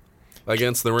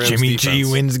against the Rams Jimmy defense?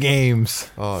 G wins games.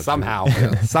 Oh, somehow.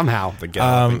 Somehow. The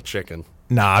galloping chicken.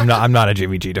 No, I'm not a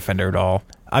Jimmy G defender at all.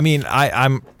 I mean,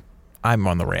 I'm I'm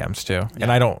on the Rams too,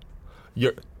 and I don't.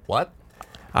 You're what?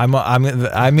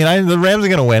 The Rams are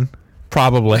gonna win,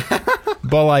 probably.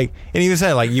 But like, and you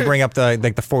said, like, you bring up the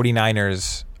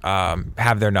 49ers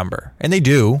have their number, and they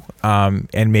do.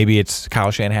 And maybe it's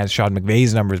Kyle Shanahan's, Sean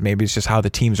McVay's numbers. Maybe it's just how the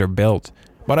teams are built.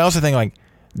 But I also think like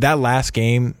that last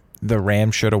game, the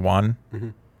Rams should have won,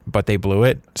 but they blew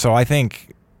it. So I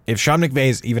think if Sean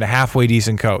McVay's even a halfway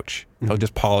decent coach, he'll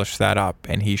just polish that up,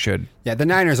 and he should. Yeah, the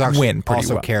Niners actually win pretty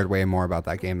also well. cared way more about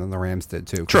that game than the Rams did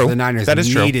too. 'Cause True. the Niners That is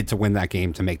true. needed to win that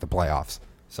game to make the playoffs.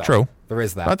 So True. there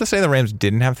is that. Not to say the Rams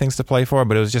didn't have things to play for,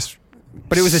 but it was just.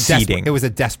 But it was seeding. a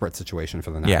desperate situation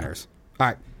for the Yeah. Niners. All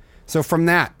right. So from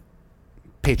that,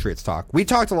 Patriots talk. We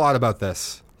talked a lot about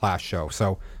this last show.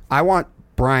 So I want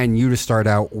Brian, you to start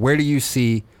out. Where do you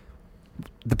see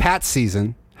the Pats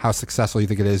season? How successful you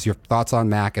think it is? Your thoughts on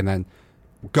Mac, and then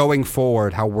going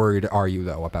forward, how worried are you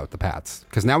though about the Pats?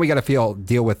 Because now we got to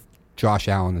deal with Josh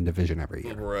Allen in division every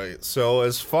year. Right. So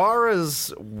as far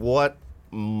as what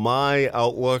my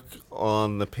outlook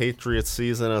on the Patriots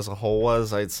season as a whole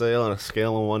was, I'd say on a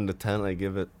scale of 1 to 10, I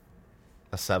give it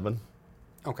a 7.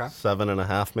 Okay.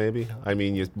 7.5 maybe. I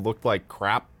mean, you looked like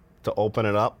crap to open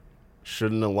it up.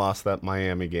 Shouldn't have lost that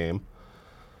Miami game.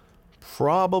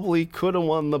 Probably could have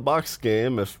won the Bucs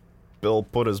game if Bill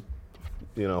put his,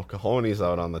 cojones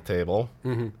out on the table.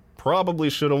 Probably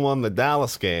should have won the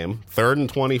Dallas game. 3rd and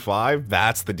 25.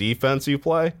 That's the defense you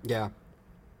play. Yeah.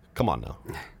 Come on now.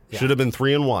 Yeah. Should have been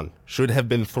 3-1. Should have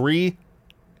been 3-1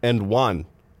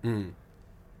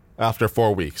 after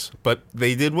 4 weeks. But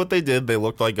they did what they did. They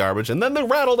looked like garbage, and then they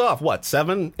rattled off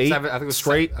 7, 8 7. I think it was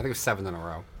straight. I think it was 7 in a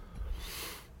row.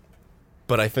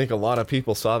 But I think a lot of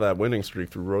people saw that winning streak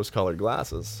through rose-colored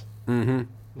glasses. Mm-hmm.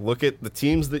 Look at the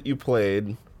teams that you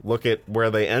played. Look at where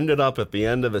they ended up at the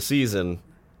end of the season.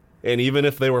 And even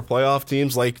if they were playoff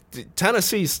teams, like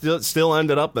Tennessee still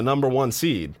ended up the number 1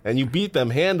 seed, and you beat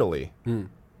them handily.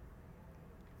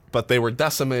 But they were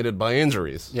decimated by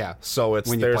injuries. Yeah. So When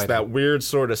you there's play that them. weird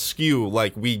sort of skew.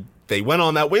 Like they went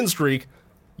on that win streak.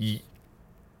 You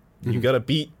got to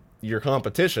beat your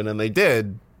competition, and they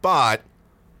did. But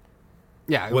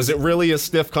Yeah. was it really a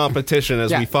stiff competition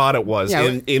as Yeah. we thought it was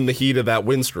Yeah. in the heat of that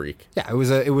win streak? Yeah. It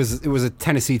was a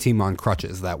Tennessee team on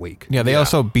crutches that week. Yeah, they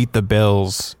also beat the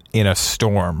Bills in a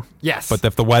storm. Yes. But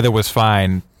if the weather was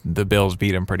fine, the Bills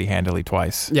beat them pretty handily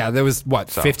twice. Yeah, there was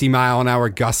 50-mile-an-hour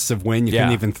gusts of wind. You couldn't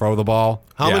Yeah. even throw the ball.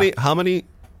 How Yeah. many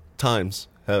times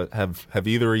have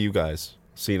either of you guys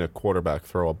seen a quarterback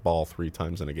throw a ball 3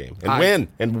 times in a game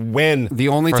and win? The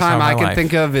only First time time in I my can life.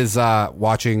 think of is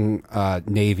watching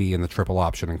Navy in the triple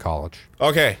option in college.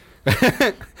 Okay.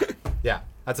 Yeah,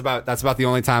 that's about the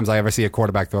only times I ever see a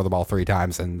quarterback throw the ball 3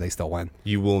 times and they still win.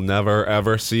 You will never,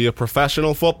 ever see a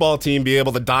professional football team be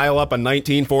able to dial up a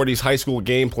 1940s high school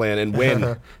game plan and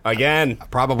win again.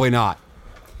 Probably not.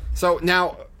 So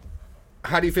now,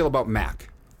 how do you feel about Mac?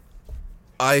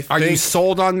 Are you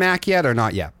sold on Mac yet or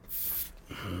not yet?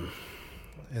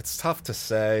 It's tough to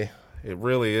say. It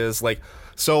really is. Like,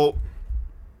 so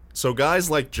guys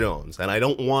like Jones, and I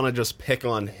don't want to just pick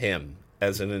on him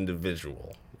as an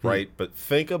individual, right? But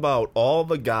think about all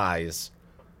the guys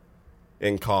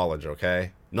in college,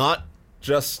 okay? Not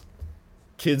just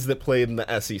kids that played in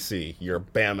the SEC, your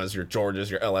Bamas, your Georgias,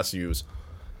 your LSUs.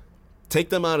 Take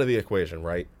them out of the equation,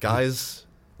 right? Guys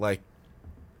like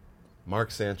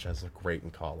Mark Sanchez looked great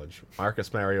in college.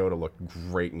 Marcus Mariota looked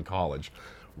great in college.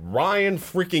 Ryan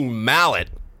freaking Mallett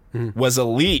was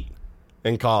elite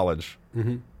in college.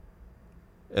 Mm-hmm.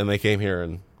 And they came here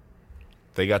and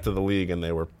they got to the league and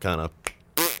they were kind of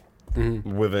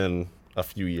within a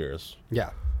few years. Yeah.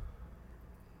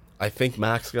 I think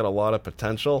Mac's got a lot of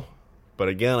potential. But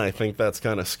again, I think that's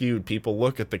kind of skewed. People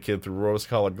look at the kid through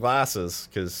rose-colored glasses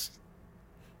because,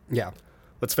 Yeah.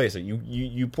 let's face it,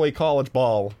 you play college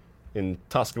ball in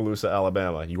Tuscaloosa,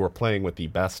 Alabama. You are playing with the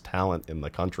best talent in the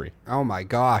country. Oh my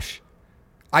gosh.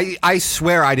 I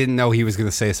swear I didn't know he was going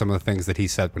to say some of the things that he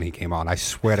said when he came on. I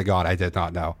swear to God, I did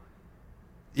not know.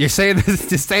 You're saying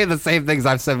this, you're saying the same things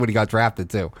I've said when he got drafted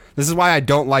too. This is why I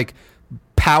don't like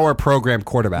power program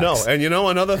quarterbacks. No, and you know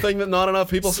another thing that not enough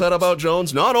people said about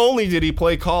Jones? Not only did he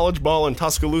play college ball in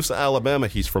Tuscaloosa, Alabama,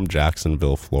 he's from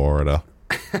Jacksonville, Florida.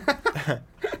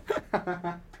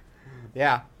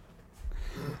 Yeah.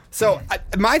 So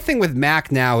my thing with Mac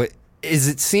now is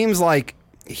it seems like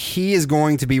he is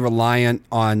going to be reliant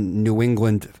on New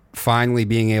England finally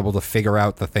being able to figure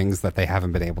out the things that they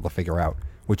haven't been able to figure out,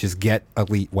 which is get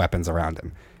elite weapons around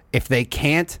him. If they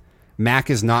can't, Mac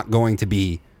is not going to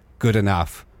be good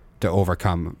enough to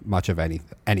overcome much of any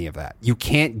of that. You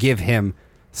can't give him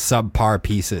subpar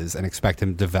pieces and expect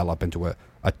him to develop into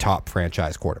a top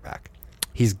franchise quarterback.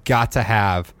 He's got to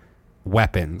have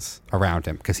weapons around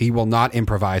him because he will not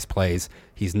improvise plays.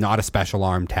 He's not a special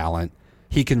arm talent.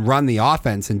 He can run the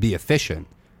offense and be efficient.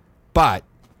 But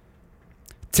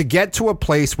to get to a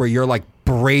place where you're like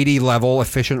Brady level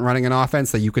efficient running an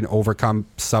offense that you can overcome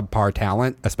subpar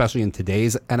talent, especially in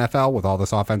today's NFL with all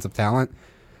this offensive talent,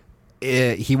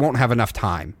 he won't have enough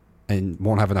time and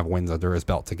won't have enough wins under his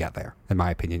belt to get there, in my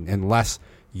opinion, unless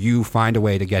you find a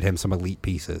way to get him some elite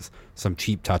pieces, some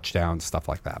cheap touchdowns, stuff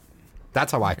like that.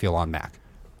 That's how I feel on Mac.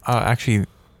 Actually,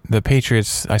 the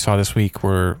Patriots I saw this week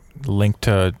were linked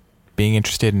to being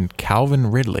interested in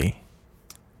Calvin Ridley.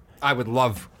 I would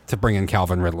love to bring in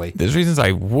Calvin Ridley. There's reasons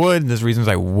I would, there's reasons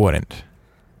I wouldn't.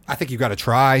 I think you got to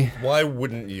try. Why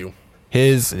wouldn't you?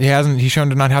 He's shown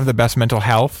to not have the best mental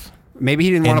health. Maybe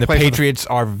he didn't want And to the play. Patriots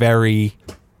are very.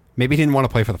 Maybe he didn't want to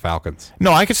play for the Falcons.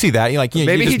 No, I could see that. Like, you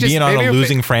Maybe just he just being on maybe a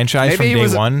losing franchise from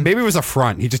day one. Maybe it was a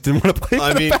front. He just didn't want to play for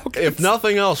I the mean, Falcons. if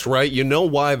nothing else, right? You know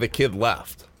why the kid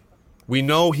left. We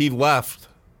know he left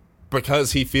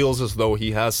because he feels as though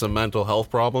he has some mental health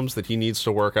problems that he needs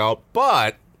to work out.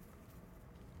 But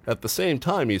at the same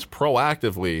time, he's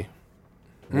proactively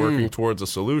working towards a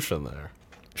solution there.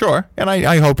 Sure, and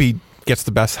I hope he gets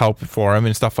the best help for him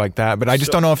and stuff like that. But I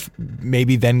just don't know if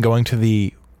maybe then going to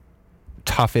the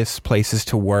toughest places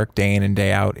to work day in and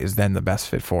day out is then the best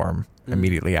fit for him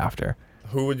immediately after.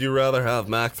 Who would you rather have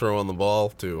Mac throwing the ball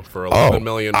to for $11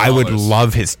 million? I would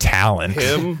love his talent.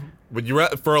 Him? Would you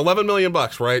for $11 million,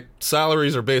 right?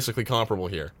 Salaries are basically comparable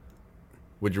here.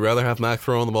 Would you rather have Mac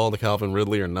throwing the ball to Calvin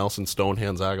Ridley or Nelson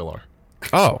Stonehands Aguilar?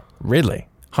 Oh, Ridley,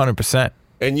 100%.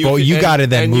 And you got to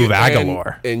then move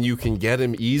Aguilar, and you can get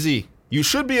him easy. You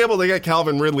should be able to get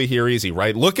Calvin Ridley here easy,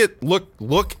 right? Look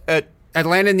at.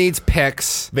 Atlanta needs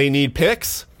picks. They need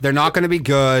picks. They're not going to be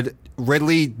good.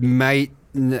 Ridley might.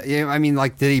 I mean,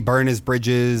 like, did he burn his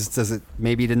bridges? Does it?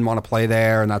 Maybe he didn't want to play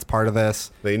there, and that's part of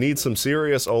this. They need some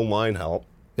serious O-line help.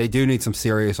 They do need some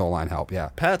serious O-line help.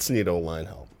 Yeah. Pats need O-line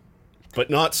help. But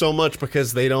not so much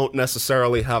because they don't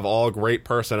necessarily have all great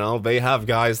personnel. They have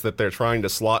guys that they're trying to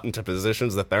slot into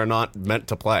positions that they're not meant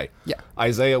to play. Yeah.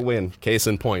 Isaiah Wynn, case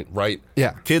in point, right?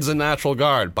 Yeah. Kid's a natural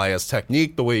guard by his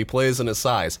technique, the way he plays, and his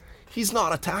size. He's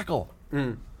not a tackle.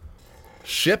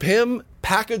 Ship him,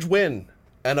 package Wynn,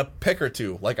 and a pick or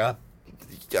two. Like a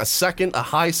second, a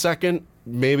high second,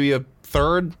 maybe a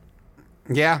third.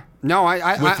 Yeah. No,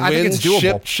 I think it's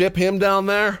doable. Ship him down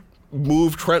there.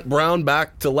 Move Trent Brown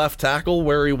back to left tackle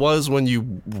where he was when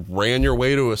you ran your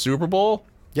way to a Super Bowl.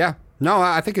 Yeah. No,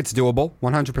 I think it's doable,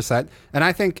 100%. And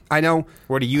I know.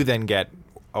 Where do you then get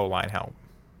O-line help?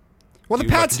 Well, the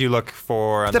Pats. Do you look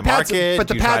for on the the Pats- market? but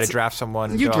the Do you try Pats- to draft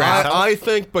someone? you to go draft- help? I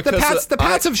think because The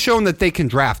Pats have shown that they can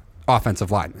draft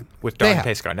offensive linemen. With They Dante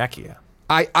have. Scarnecchia.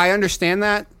 I understand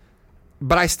that,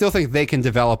 but I still think they can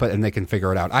develop it and they can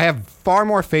figure it out. I have far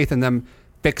more faith in them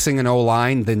fixing an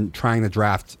O-line than trying to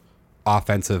draft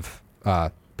offensive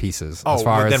pieces. Oh, as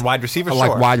far then as wide receivers,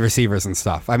 like sure. wide receivers and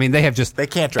stuff. I mean, they have just They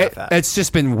can't draft that. It's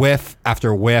just been whiff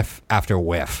after whiff after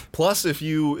whiff. plus if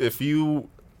you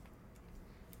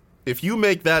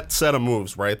make that set of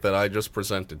moves, right, that I just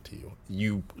presented to you,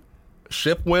 you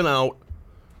ship Wynn out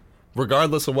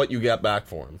regardless of what you get back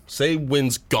for him. Say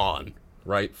Wynn's gone,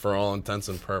 right, for all intents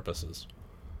and purposes.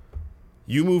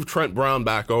 You move Trent Brown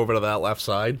back over to that left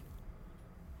side.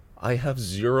 I have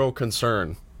zero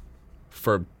concern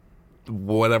for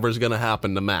whatever's going to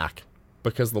happen to Mac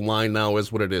because the line now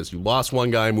is what it is. You lost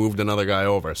one guy, moved another guy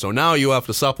over. So now you have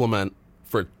to supplement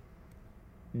for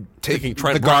taking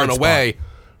Trent the Brown guard away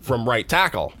from right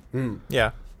tackle.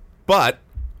 Yeah. But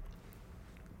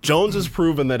Jones has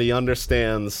proven that he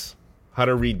understands how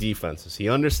to read defenses. He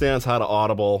understands how to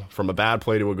audible from a bad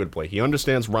play to a good play. He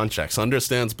understands run checks,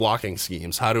 understands blocking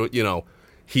schemes, how to,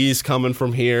 he's coming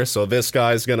from here, so this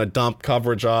guy's going to dump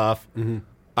coverage off.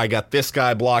 I got this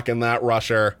guy blocking that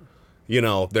rusher.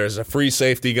 There's a free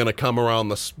safety going to come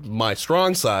around my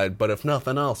strong side, but if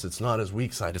nothing else, it's not his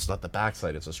weak side. It's not the back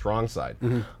side. It's a strong side.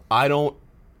 I don't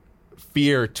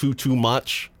fear too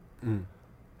much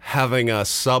having a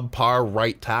subpar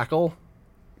right tackle.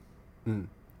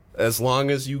 As long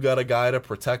as you got a guy to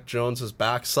protect Jones's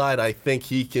backside, I think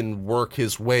he can work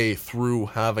his way through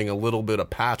having a little bit of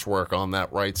patchwork on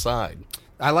that right side.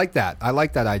 I like that. I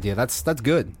like that idea. That's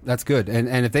good. That's good.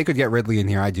 And if they could get Ridley in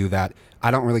here, I'd do that.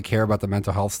 I don't really care about the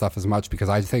mental health stuff as much because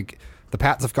I think the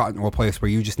Pats have gotten to a place where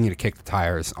you just need to kick the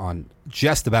tires on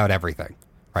just about everything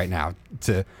right now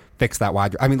to fix that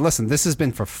wide. I mean, listen, this has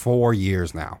been for 4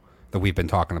 years now that we've been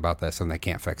talking about this and they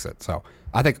can't fix it. So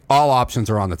I think all options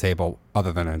are on the table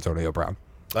other than Antonio Brown.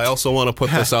 I also want to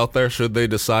put this out there. Should they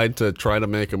decide to try to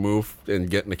make a move and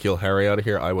get N'Keal Harry out of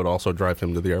here, I would also drive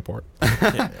him to the airport.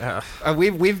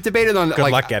 We've debated on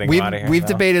Good luck getting him out of here, We've though.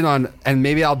 debated on, and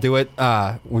maybe I'll do it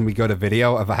when we go to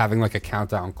video, of having like a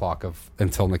countdown clock of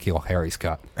until N'Keal Harry's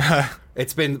cut.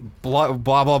 It's been blah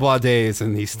blah blah days,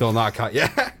 and he's still not cut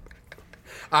yet.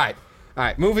 All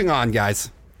right. Moving on,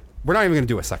 guys. We're not even going to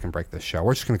do a second break this show.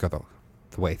 We're just going to go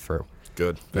the way through.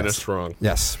 Good. Finish strong.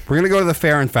 Yes, we're going to go to the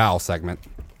fair and foul segment.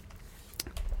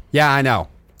 Yeah, I know.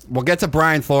 We'll get to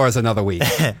Brian Flores another week.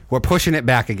 We're pushing it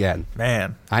back again.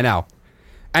 Man. I know.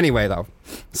 Anyway, though,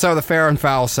 so the fair and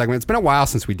foul segment. It's been a while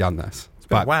since we've done this.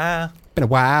 Wow. Been a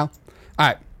while. All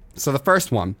right. So the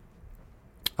first one,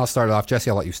 I'll start it off. Jesse,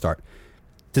 I'll let you start.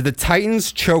 Did the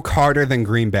Titans choke harder than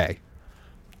Green Bay?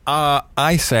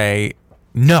 I say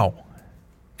no.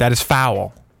 That is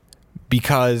foul.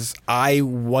 Because I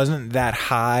wasn't that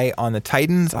high on the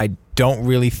Titans. I don't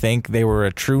really think they were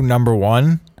a true number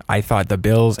one. I thought the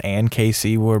Bills and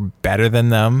KC were better than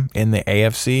them in the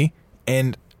AFC.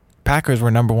 And Packers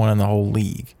were number one in the whole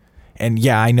league. And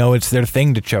yeah, I know it's their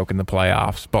thing to choke in the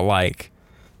playoffs, but like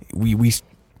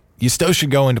you still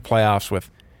should go into playoffs with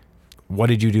what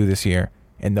did you do this year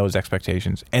and those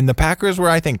expectations. And the Packers were,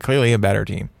 I think, clearly a better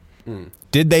team.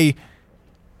 Did they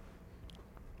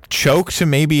choke to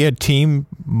maybe a team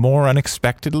more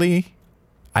unexpectedly?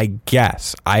 I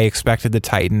guess. I expected the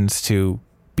Titans to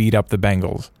beat up the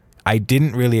Bengals. I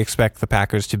didn't really expect the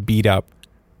Packers to beat up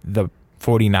the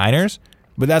 49ers,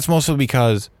 but that's mostly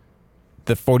because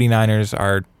the 49ers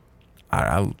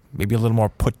are maybe a little more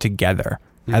put together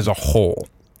as a whole.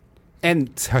 And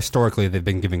historically, they've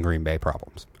been giving Green Bay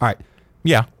problems. All right.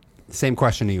 Yeah. Same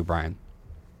question to you, Brian.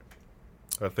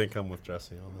 I think I'm with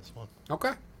Jesse on this one. Okay.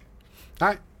 All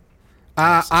right.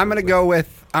 I'm gonna go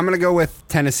with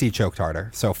Tennessee choked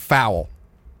harder. So foul.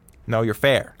 No, you're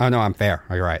fair. Oh no, I'm fair.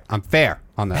 Oh, you're right. I'm fair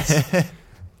on this.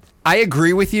 I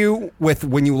agree with you with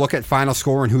when you look at final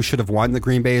score and who should have won. The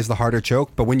Green Bay is the harder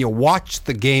choke, but when you watch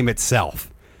the game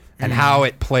itself and how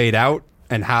it played out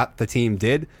and how the team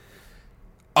did,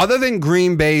 other than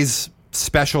Green Bay's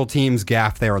special teams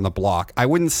gaff there on the block, I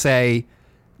wouldn't say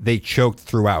they choked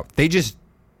throughout. They just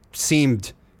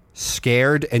seemed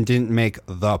scared and didn't make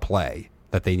the play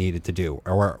that they needed to do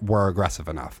or were aggressive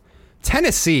enough.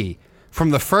 Tennessee, from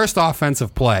the first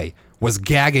offensive play, was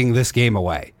gagging this game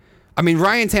away. I mean,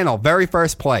 Ryan Tannehill, very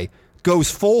first play,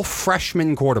 goes full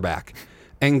freshman quarterback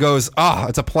and goes,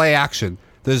 it's a play action.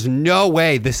 There's no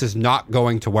way this is not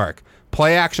going to work.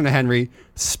 Play action to Henry,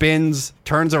 spins,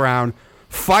 turns around,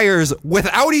 fires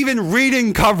without even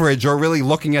reading coverage or really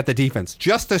looking at the defense,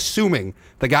 just assuming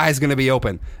the guy's going to be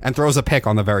open, and throws a pick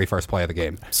on the very first play of the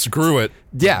game. Screw it.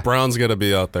 Yeah. Brown's going to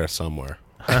be out there somewhere.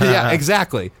 Yeah,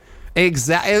 exactly.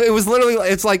 It was literally,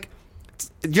 it's like,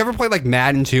 do you ever play like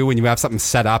Madden 2 when you have something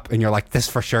set up and you're like, this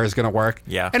for sure is going to work?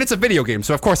 Yeah. And it's a video game,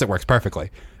 so of course it works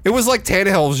perfectly. It was like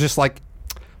Tannehill was just like,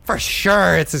 for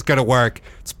sure it's going to work.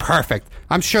 It's perfect.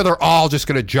 I'm sure they're all just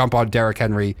going to jump on Derrick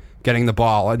Henry getting the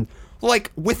ball. And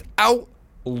like without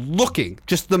looking,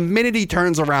 just the minute he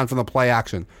turns around from the play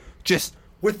action, just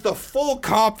with the full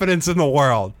confidence in the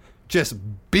world, just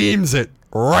beams it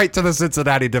right to the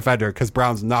Cincinnati defender because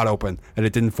Brown's not open and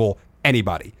it didn't fool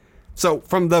anybody. So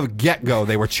from the get-go,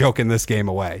 they were choking this game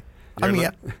away. I mean,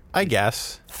 I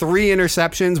guess. 3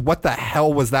 interceptions. What the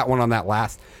hell was that one on that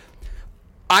last?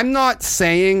 I'm not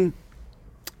saying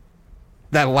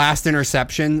that last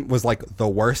interception was like the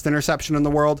worst interception in the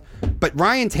world, but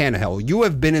Ryan Tannehill, you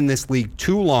have been in this league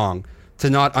too long to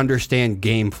not understand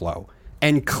game flow.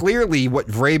 And clearly what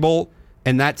Vrabel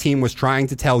and that team was trying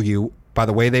to tell you by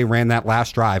the way they ran that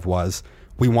last drive was,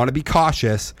 we want to be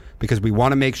cautious because we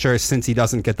want to make sure since he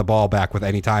doesn't get the ball back with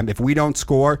any time, if we don't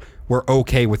score, we're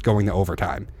okay with going to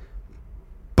overtime.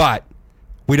 But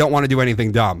we don't want to do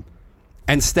anything dumb.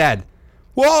 Instead,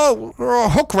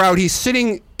 hook route, he's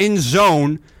sitting in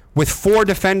zone with 4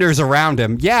 defenders around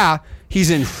him. Yeah, he's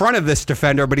in front of this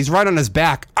defender, but he's right on his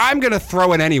back. I'm going to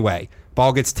throw it anyway.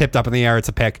 Ball gets tipped up in the air. It's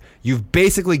a pick. You've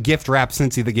basically gift-wrapped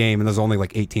Cincy the game, and there's only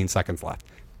like 18 seconds left.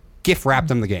 Gift-wrapped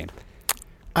him the game.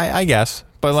 I guess.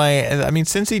 But,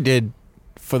 Cincy did,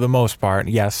 for the most part,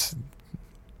 yes,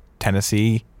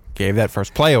 Tennessee gave that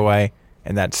first play away,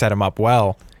 and that set him up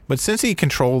well. But Cincy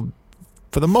controlled,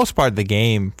 for the most part, the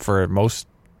game for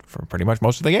pretty much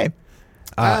most of the game.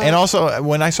 And also,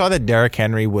 when I saw that Derrick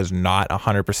Henry was not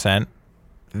 100%,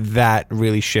 that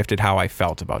really shifted how I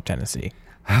felt about Tennessee.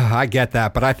 I get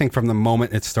that, but I think from the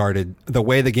moment it started, the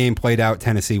way the game played out,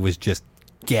 Tennessee was just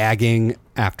gagging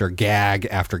after gag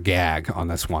after gag on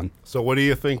this one. So what do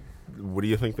you think? What do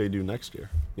you think they do next year?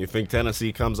 You think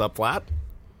Tennessee comes up flat?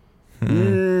 I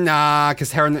Nah,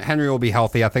 because Henry will be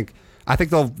healthy. I think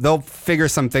they'll figure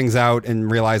some things out and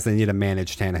realize they need to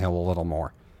manage Tannehill a little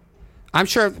more. I'm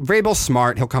sure Vrabel's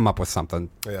smart. He'll come up with something.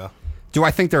 Yeah. Do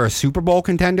I think they're a Super Bowl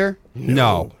contender?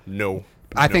 No.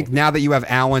 I think now that you have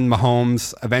Allen,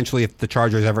 Mahomes, eventually if the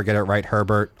Chargers ever get it right,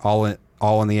 Herbert, all in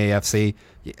the AFC,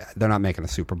 they're not making a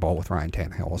Super Bowl with Ryan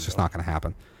Tannehill. It's just not going to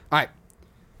happen. All right.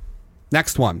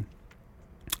 Next one.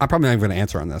 I'm probably not even going to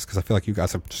answer on this because I feel like you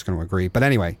guys are just going to agree. But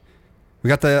anyway, we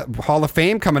got the Hall of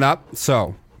Fame coming up.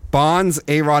 So Bonds,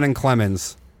 A-Rod, and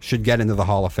Clemens should get into the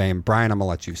Hall of Fame. Brian, I'm going to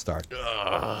let you start.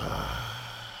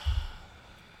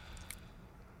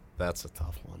 That's a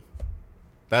tough one.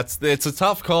 It's a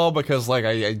tough call because like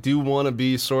I do want to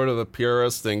be sort of the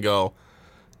purist and go,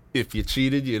 if you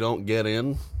cheated, you don't get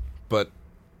in. But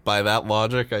by that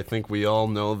logic, I think we all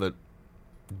know that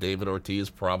David Ortiz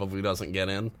probably doesn't get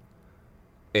in.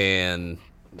 And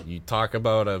you talk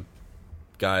about a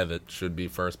guy that should be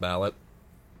first ballot.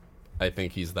 I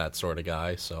think he's that sort of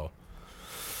guy. So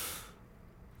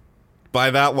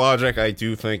by that logic, I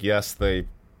do think, yes, they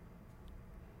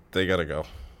got to go.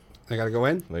 They got to go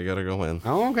in? They got to go in.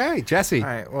 Oh, okay. Jesse. All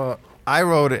right. Well, I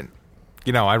wrote it.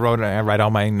 I write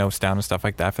all my notes down and stuff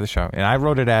like that for the show. And I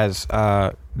wrote it as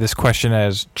this question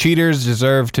as cheaters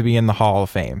deserve to be in the Hall of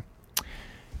Fame.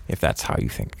 If that's how you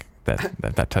think,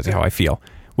 that tells you how I feel.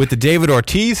 With the David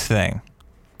Ortiz thing,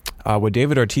 what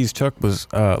David Ortiz took was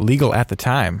legal at the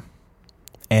time.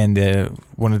 And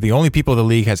one of the only people the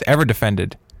league has ever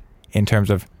defended in terms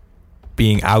of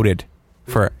being outed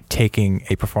for taking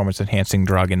a performance-enhancing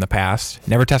drug in the past.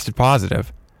 Never tested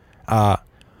positive.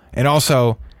 And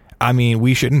also, I mean,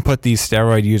 we shouldn't put these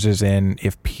steroid users in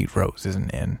if Pete Rose isn't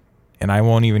in. And I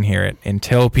won't even hear it.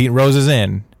 Until Pete Rose is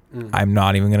in, I'm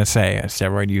not even going to say a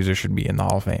steroid user should be in the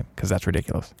Hall of Fame because that's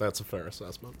ridiculous. That's a fair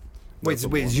assessment. Wait,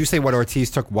 did you say what Ortiz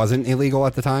took wasn't illegal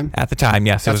at the time? At the time,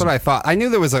 yes. That's what I thought. I knew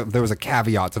there was a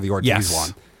caveat to the Ortiz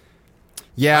one.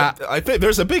 Yeah. I think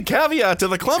there's a big caveat to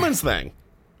the Clemens thing.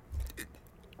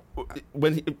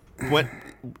 When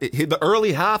the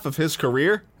early half of his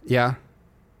career, Yeah.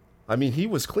 I mean, he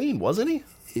was clean, wasn't he?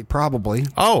 Probably.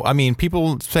 Oh, I mean,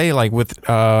 people say like with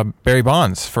Barry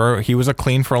Bonds, he was a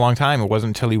clean for a long time. It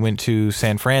wasn't until he went to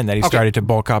San Fran that he started to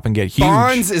bulk up and get huge.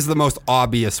 Barnes is the most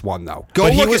obvious one, though.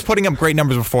 But he was putting up great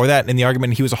numbers before that, and the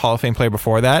argument he was a Hall of Fame player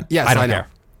before that. Yes, I don't know. care.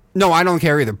 No, I don't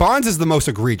care either. Barnes is the most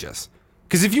egregious.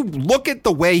 Because if you look at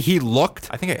the way he looked,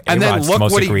 I think and then A-Rod's look the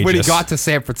most when he egregious. got to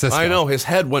San Francisco. I know his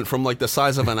head went from like the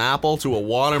size of an apple to a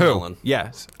watermelon.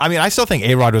 Yes. I mean, I still think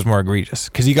A-Rod was more egregious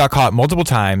because he got caught multiple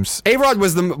times A-Rod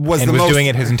was the and was most doing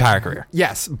it his entire career.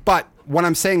 Yes, but what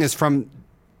I'm saying is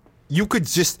you could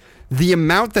just the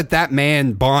amount that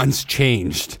man Bonds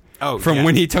changed from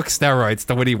when he took steroids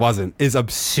to when he wasn't is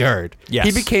absurd. Yes.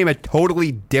 He became a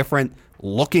totally different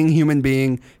looking human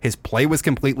being. His play was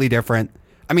completely different.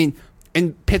 I mean,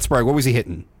 in Pittsburgh, what was he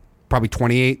hitting? Probably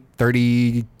 28,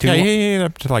 32. Yeah, he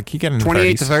up to like he got in the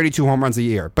 28 30s. to 32 home runs a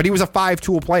year. But he was a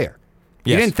 5-tool player.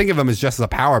 You Yes. didn't think of him as just as a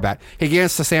power bat. He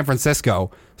gets to San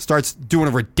Francisco, starts doing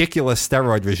a ridiculous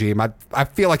steroid regime. I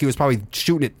feel like he was probably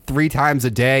shooting it 3 times a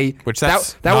day. Which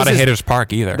that's that not was a his, hitter's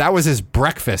park either. That was his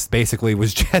breakfast, basically,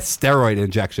 was just steroid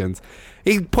injections.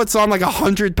 He puts on like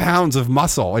 100 pounds of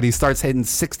muscle, and he starts hitting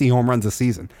 60 home runs a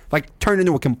season. Like, turned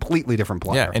into a completely different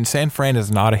player. Yeah, and San Fran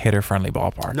is not a hitter-friendly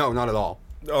ballpark. No, not at all.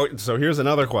 Oh, so here's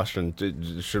another question: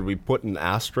 should we put an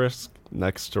asterisk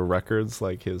next to records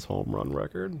like his home run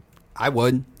record? I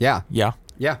would. Yeah. Yeah.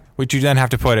 Yeah. Which you then have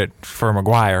to put it for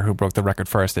McGuire, who broke the record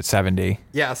first at 70.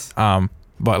 Yes.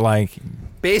 But like,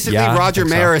 Basically, yeah, I Roger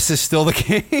think so. Maris is still the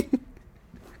king.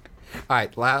 All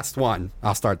right, last one.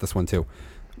 I'll start this one too.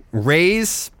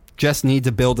 Rays just need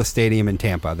to build a stadium in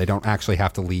Tampa. They don't actually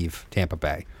have to leave Tampa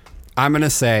Bay. I'm going to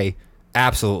say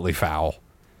absolutely foul.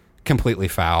 Completely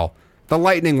foul. The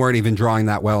Lightning weren't even drawing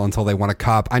that well until they won a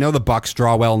cup. I know the Bucks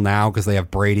draw well now because they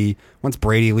have Brady. Once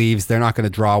Brady leaves, they're not going to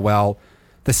draw well.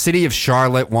 The city of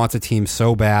Charlotte wants a team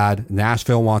so bad.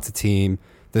 Nashville wants a team.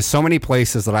 There's so many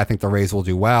places that I think the Rays will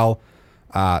do well.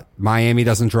 Miami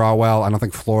doesn't draw well. I don't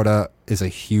think Florida is a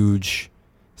huge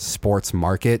sports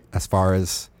market as far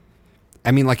as...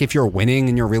 I mean, like, if you're winning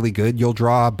and you're really good, you'll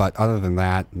draw. But other than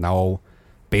that, no.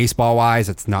 Baseball-wise,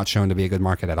 it's not shown to be a good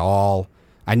market at all.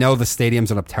 I know the stadium's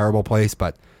in a terrible place,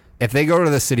 but if they go to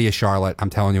the city of Charlotte,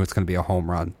 I'm telling you it's going to be a home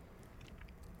run.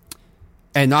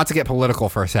 And not to get political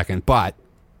for a second, but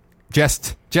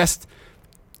just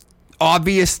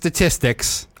obvious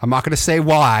statistics. I'm not going to say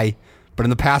why, but in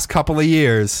the past couple of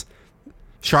years,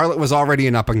 Charlotte was already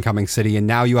an up-and-coming city, and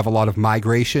now you have a lot of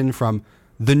migration from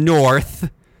the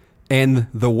north and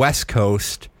the west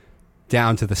coast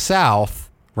down to the south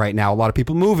right now. A lot of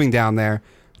people moving down there.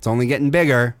 It's only getting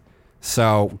bigger.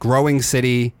 So growing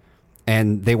city,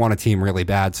 and they want a team really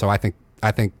bad. So I think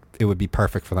it would be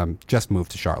perfect for them. Just move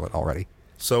to Charlotte already.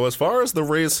 So as far as the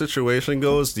Rays situation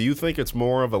goes, do you think it's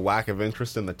more of a lack of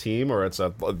interest in the team, or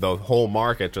the whole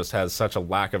market just has such a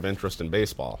lack of interest in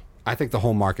baseball? I think the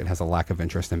whole market has a lack of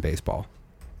interest in baseball.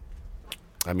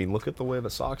 I mean, look at the way the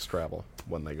Sox travel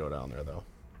when they go down there, though.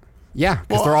 Yeah,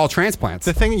 because they're all transplants.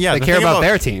 The thing, they care about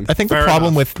their team. I think Fair the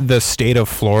problem enough. with the state of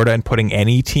Florida and putting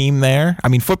any team there, I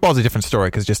mean, football's a different story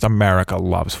because just America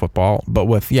loves football. But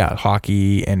with,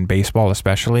 hockey and baseball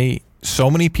especially,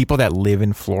 so many people that live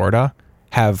in Florida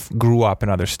grew up in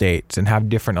other states and have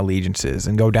different allegiances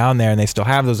and go down there and they still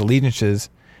have those allegiances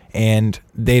and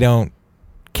they don't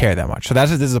care that much. So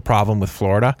this is a problem with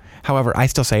Florida. However, I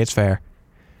still say it's fair.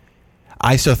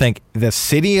 I still think the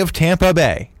city of Tampa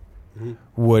Bay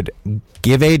would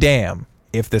give a damn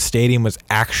if the stadium was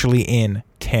actually in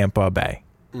Tampa Bay.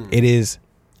 It is.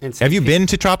 Have you been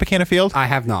to Tropicana Field? I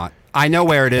have not. I know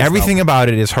where it is. Everything though. about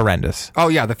it is horrendous. Oh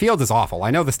yeah, the field is awful.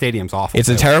 I know the stadium's awful. It's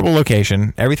a terrible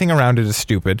location. Everything around it is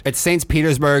stupid. It's St.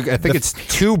 Petersburg. I think it's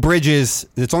 2 bridges.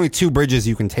 It's only 2 bridges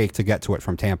you can take to get to it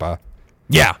from Tampa.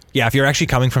 Yeah. If you're actually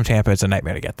coming from Tampa, it's a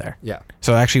nightmare to get there. Yeah.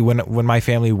 So actually, when my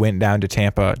family went down to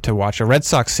Tampa to watch a Red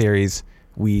Sox series,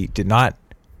 we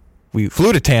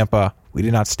flew to Tampa. We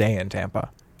did not stay in Tampa.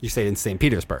 You stayed in St.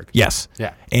 Petersburg. Yes.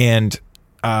 Yeah. And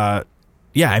I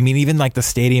mean, even like the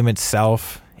stadium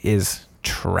itself is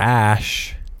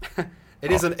trash.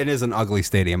 It is an ugly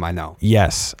stadium, I know.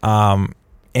 Yes.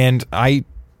 And I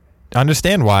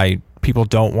understand why people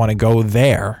don't want to go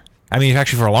there. I mean,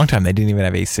 actually, for a long time, they didn't even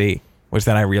have AC, which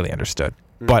then I really understood.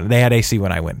 But they had AC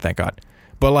when I went, thank God.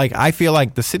 But like, I feel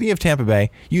like the city of Tampa Bay,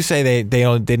 you say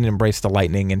they didn't embrace the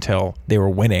Lightning until they were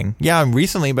winning. Yeah,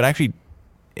 recently, but actually,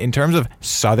 in terms of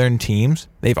Southern teams,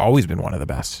 they've always been one of the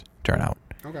best turnout.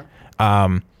 Okay.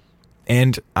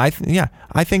 And I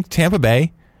think Tampa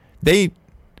Bay, they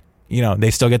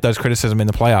still get those criticism in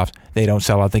the playoffs. They don't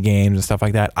sell out the games and stuff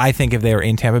like that. I think if they were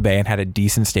in Tampa Bay and had a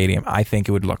decent stadium, I think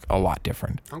it would look a lot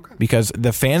different. Okay. Because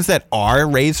the fans that are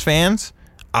Rays fans,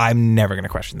 I'm never going to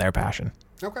question their passion.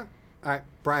 Okay. All right,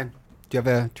 Brian, do you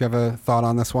have a thought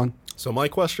on this one? So my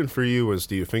question for you is,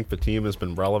 do you think the team has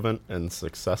been relevant and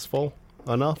successful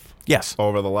enough Yes.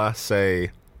 over the last, say,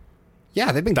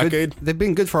 Yeah, they've been decade? good. They've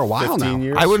been good for a while 15 now.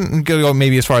 years? I wouldn't go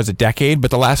maybe as far as a decade,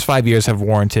 but the last 5 years have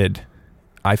warranted,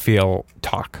 I feel,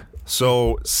 talk.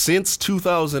 So since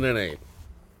 2008,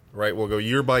 right? We'll go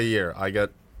year by year. I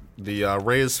got the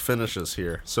Rays finishes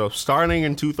here. So starting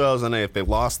in 2008,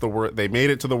 they made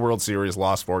it to the World Series,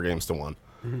 lost 4-1.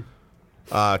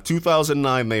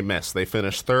 2009, they missed. They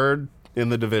finished 3rd in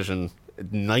the division,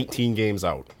 19 games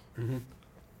out.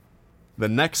 The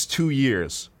next 2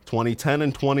 years, 2010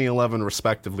 and 2011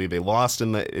 respectively, they lost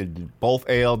in both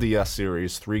ALDS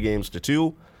series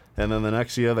 3-2, and then the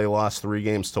next year they lost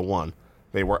 3-1.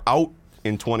 They were out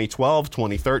in 2012,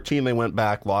 2013 they went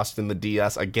back, lost in the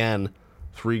DS again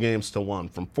 3-1.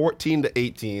 From 14 to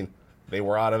 18, they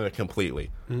were out of it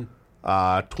completely.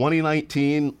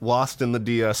 2019 lost in the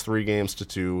DS 3-2.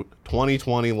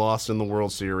 2020 lost in the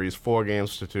World Series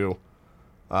 4-2.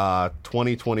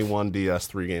 2021 DS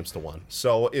 3-1.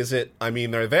 So is it? I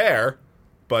mean, they're there,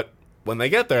 but when they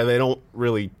get there, they don't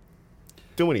really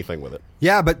do anything with it.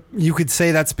 Yeah, but you could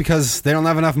say that's because they don't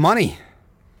have enough money.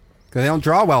 Because they don't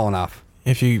draw well enough.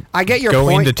 If you I get your go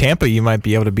point. into Tampa, you might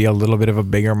be able to be a little bit of a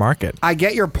bigger market. I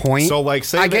get your point. So, like,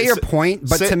 say I get that- your point,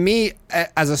 but say- to me,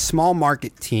 as a small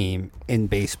market team in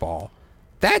baseball,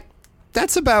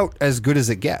 that's about as good as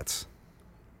it gets.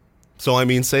 So I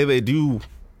mean, say they do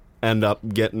end up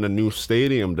getting a new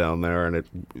stadium down there, and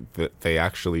they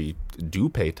actually do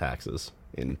pay taxes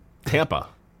in Tampa.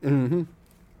 Mm-hmm.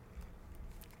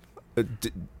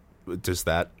 Does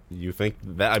that? You think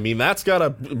that? I mean, that's got to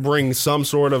bring some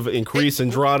sort of increase in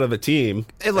draw to the team,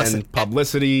 listen, and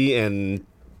publicity and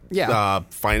Yeah.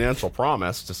 financial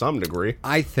promise to some degree.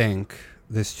 I think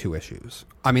there's 2 issues.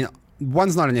 I mean,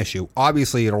 one's not an issue.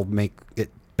 Obviously, it'll make it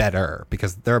better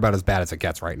because they're about as bad as it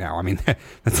gets right now. I mean,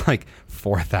 it's like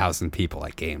 4,000 people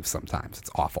at games sometimes. It's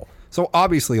awful. So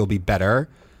obviously, it'll be better.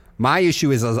 My issue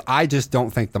is I just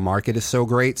don't think the market is so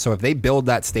great. So if they build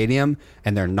that stadium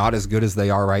and they're not as good as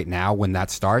they are right now when that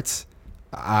starts,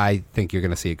 I think you're going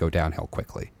to see it go downhill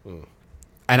quickly.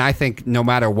 And I think no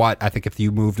matter what, I think if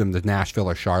you moved them to Nashville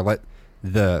or Charlotte,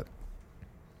 the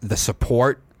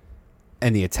support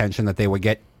and the attention that they would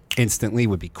get instantly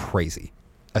would be crazy,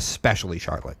 especially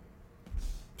Charlotte.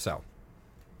 So,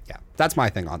 yeah, that's my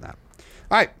thing on that.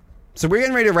 All right, so we're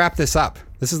getting ready to wrap this up.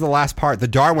 This is the last part, the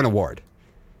Darwin Award.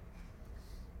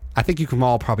 I think you can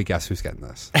all probably guess who's getting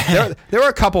this. There were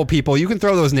a couple people. You can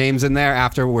throw those names in there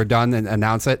after we're done and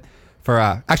announce it. For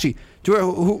actually,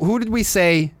 who did we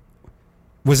say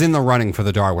was in the running for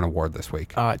the Darwin Award this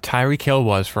week? Tyreek Hill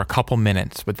was for a couple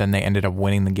minutes, but then they ended up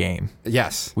winning the game.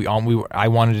 Yes. I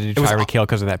wanted to do Tyreek Hill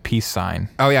because of that peace sign.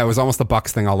 Oh yeah, it was almost the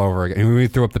Bucks thing all over again. When he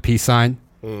threw up the peace sign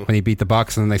when he beat the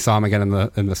Bucks, and then they saw him again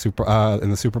in the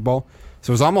Super Bowl.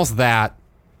 So it was almost that.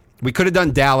 We could have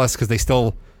done Dallas because they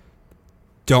still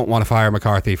don't want to fire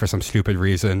McCarthy for some stupid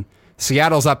reason.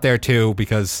 Seattle's up there too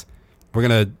because we're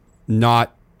gonna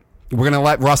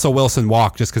let Russell Wilson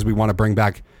walk just because we want to bring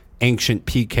back ancient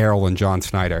Pete Carroll and John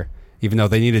Snyder, even though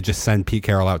they need to just send Pete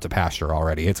Carroll out to pasture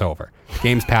already. It's over.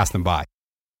 Game's passed them by.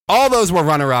 All those were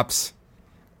runner-ups.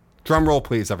 Drum roll,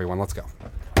 please, everyone. Let's go.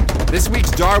 This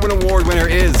week's Darwin Award winner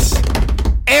is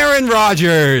Aaron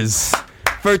Rodgers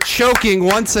for choking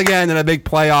once again in a big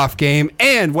playoff game.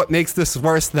 And what makes this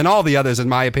worse than all the others, in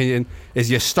my opinion,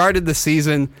 is you started the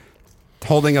season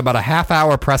holding about a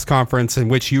half-hour press conference in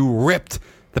which you ripped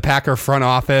the Packer front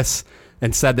office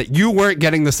and said that you weren't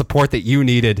getting the support that you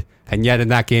needed, and yet in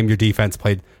that game your defense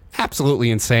played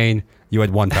absolutely insane. You had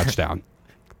one touchdown.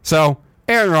 So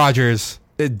Aaron Rodgers,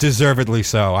 deservedly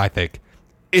so, I think,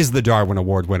 is the Darwin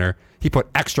Award winner. He put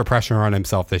extra pressure on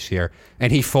himself this year,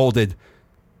 and he folded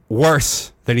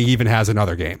worse than he even has in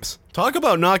other games. Talk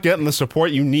about not getting the support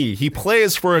you need. He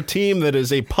plays for a team that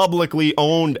is a publicly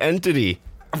owned entity.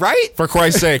 Right? For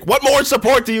Christ's sake, what more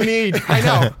support do you need? I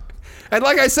know. And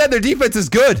like I said, their defense is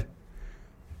good.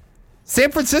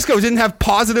 San Francisco didn't have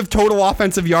positive total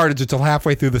offensive yardage until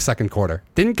halfway through the second quarter.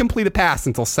 Didn't complete a pass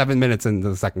until 7 minutes into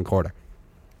the second quarter.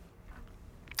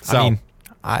 So,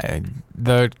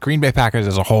 the Green Bay Packers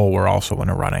as a whole were also in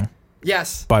a running.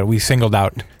 Yes. But we singled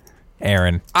out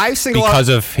Aaron because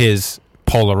of his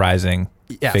polarizing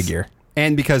figure.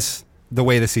 And because the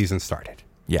way the season started.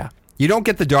 Yeah. You don't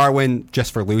get the Darwin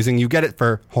just for losing. You get it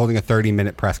for holding a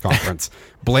 30-minute press conference,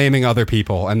 blaming other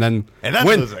people, and then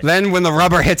when the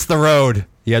rubber hits the road,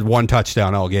 you had one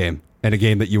touchdown all game in a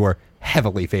game that you were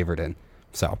heavily favored in.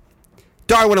 So,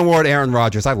 Darwin Award, Aaron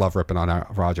Rodgers. I love ripping on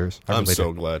Rodgers. I'm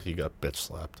so glad he got bitch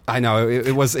slapped. I know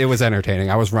it was entertaining.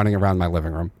 I was running around my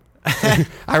living room.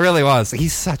 I really was.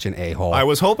 He's such an a-hole. I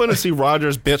was hoping to see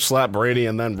Rodgers bitch slap Brady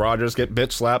and then Rodgers get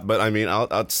bitch slapped, but I mean,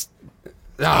 this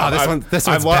one's best.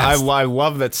 I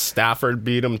love that Stafford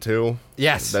beat him too.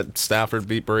 Yes, that Stafford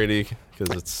beat Brady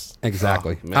because it's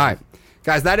exactly. All right,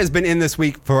 guys, that has been in this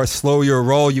week for Slow Your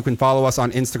Roll. You can follow us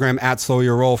on Instagram at Slow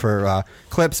Your Roll for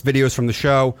clips, videos from the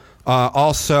show.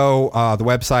 Also, the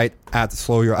website at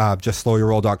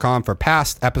justslowyourroll.com for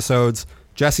past episodes.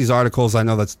 Jesse's articles. I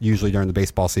know that's usually during the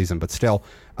baseball season, but still.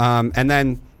 And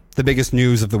then the biggest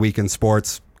news of the week in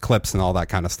sports, clips, and all that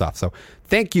kind of stuff. So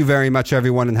thank you very much,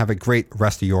 everyone, and have a great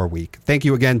rest of your week. Thank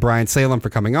you again, Brian Salem, for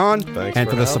coming on. Thanks and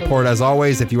for the support, as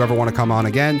always. If you ever want to come on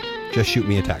again, just shoot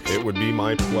me a text. It would be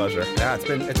my pleasure. Yeah,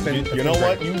 it's been. You know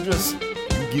what? You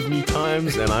give me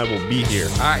times, and I will be here.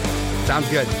 All right, sounds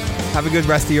good. Have a good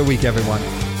rest of your week, everyone.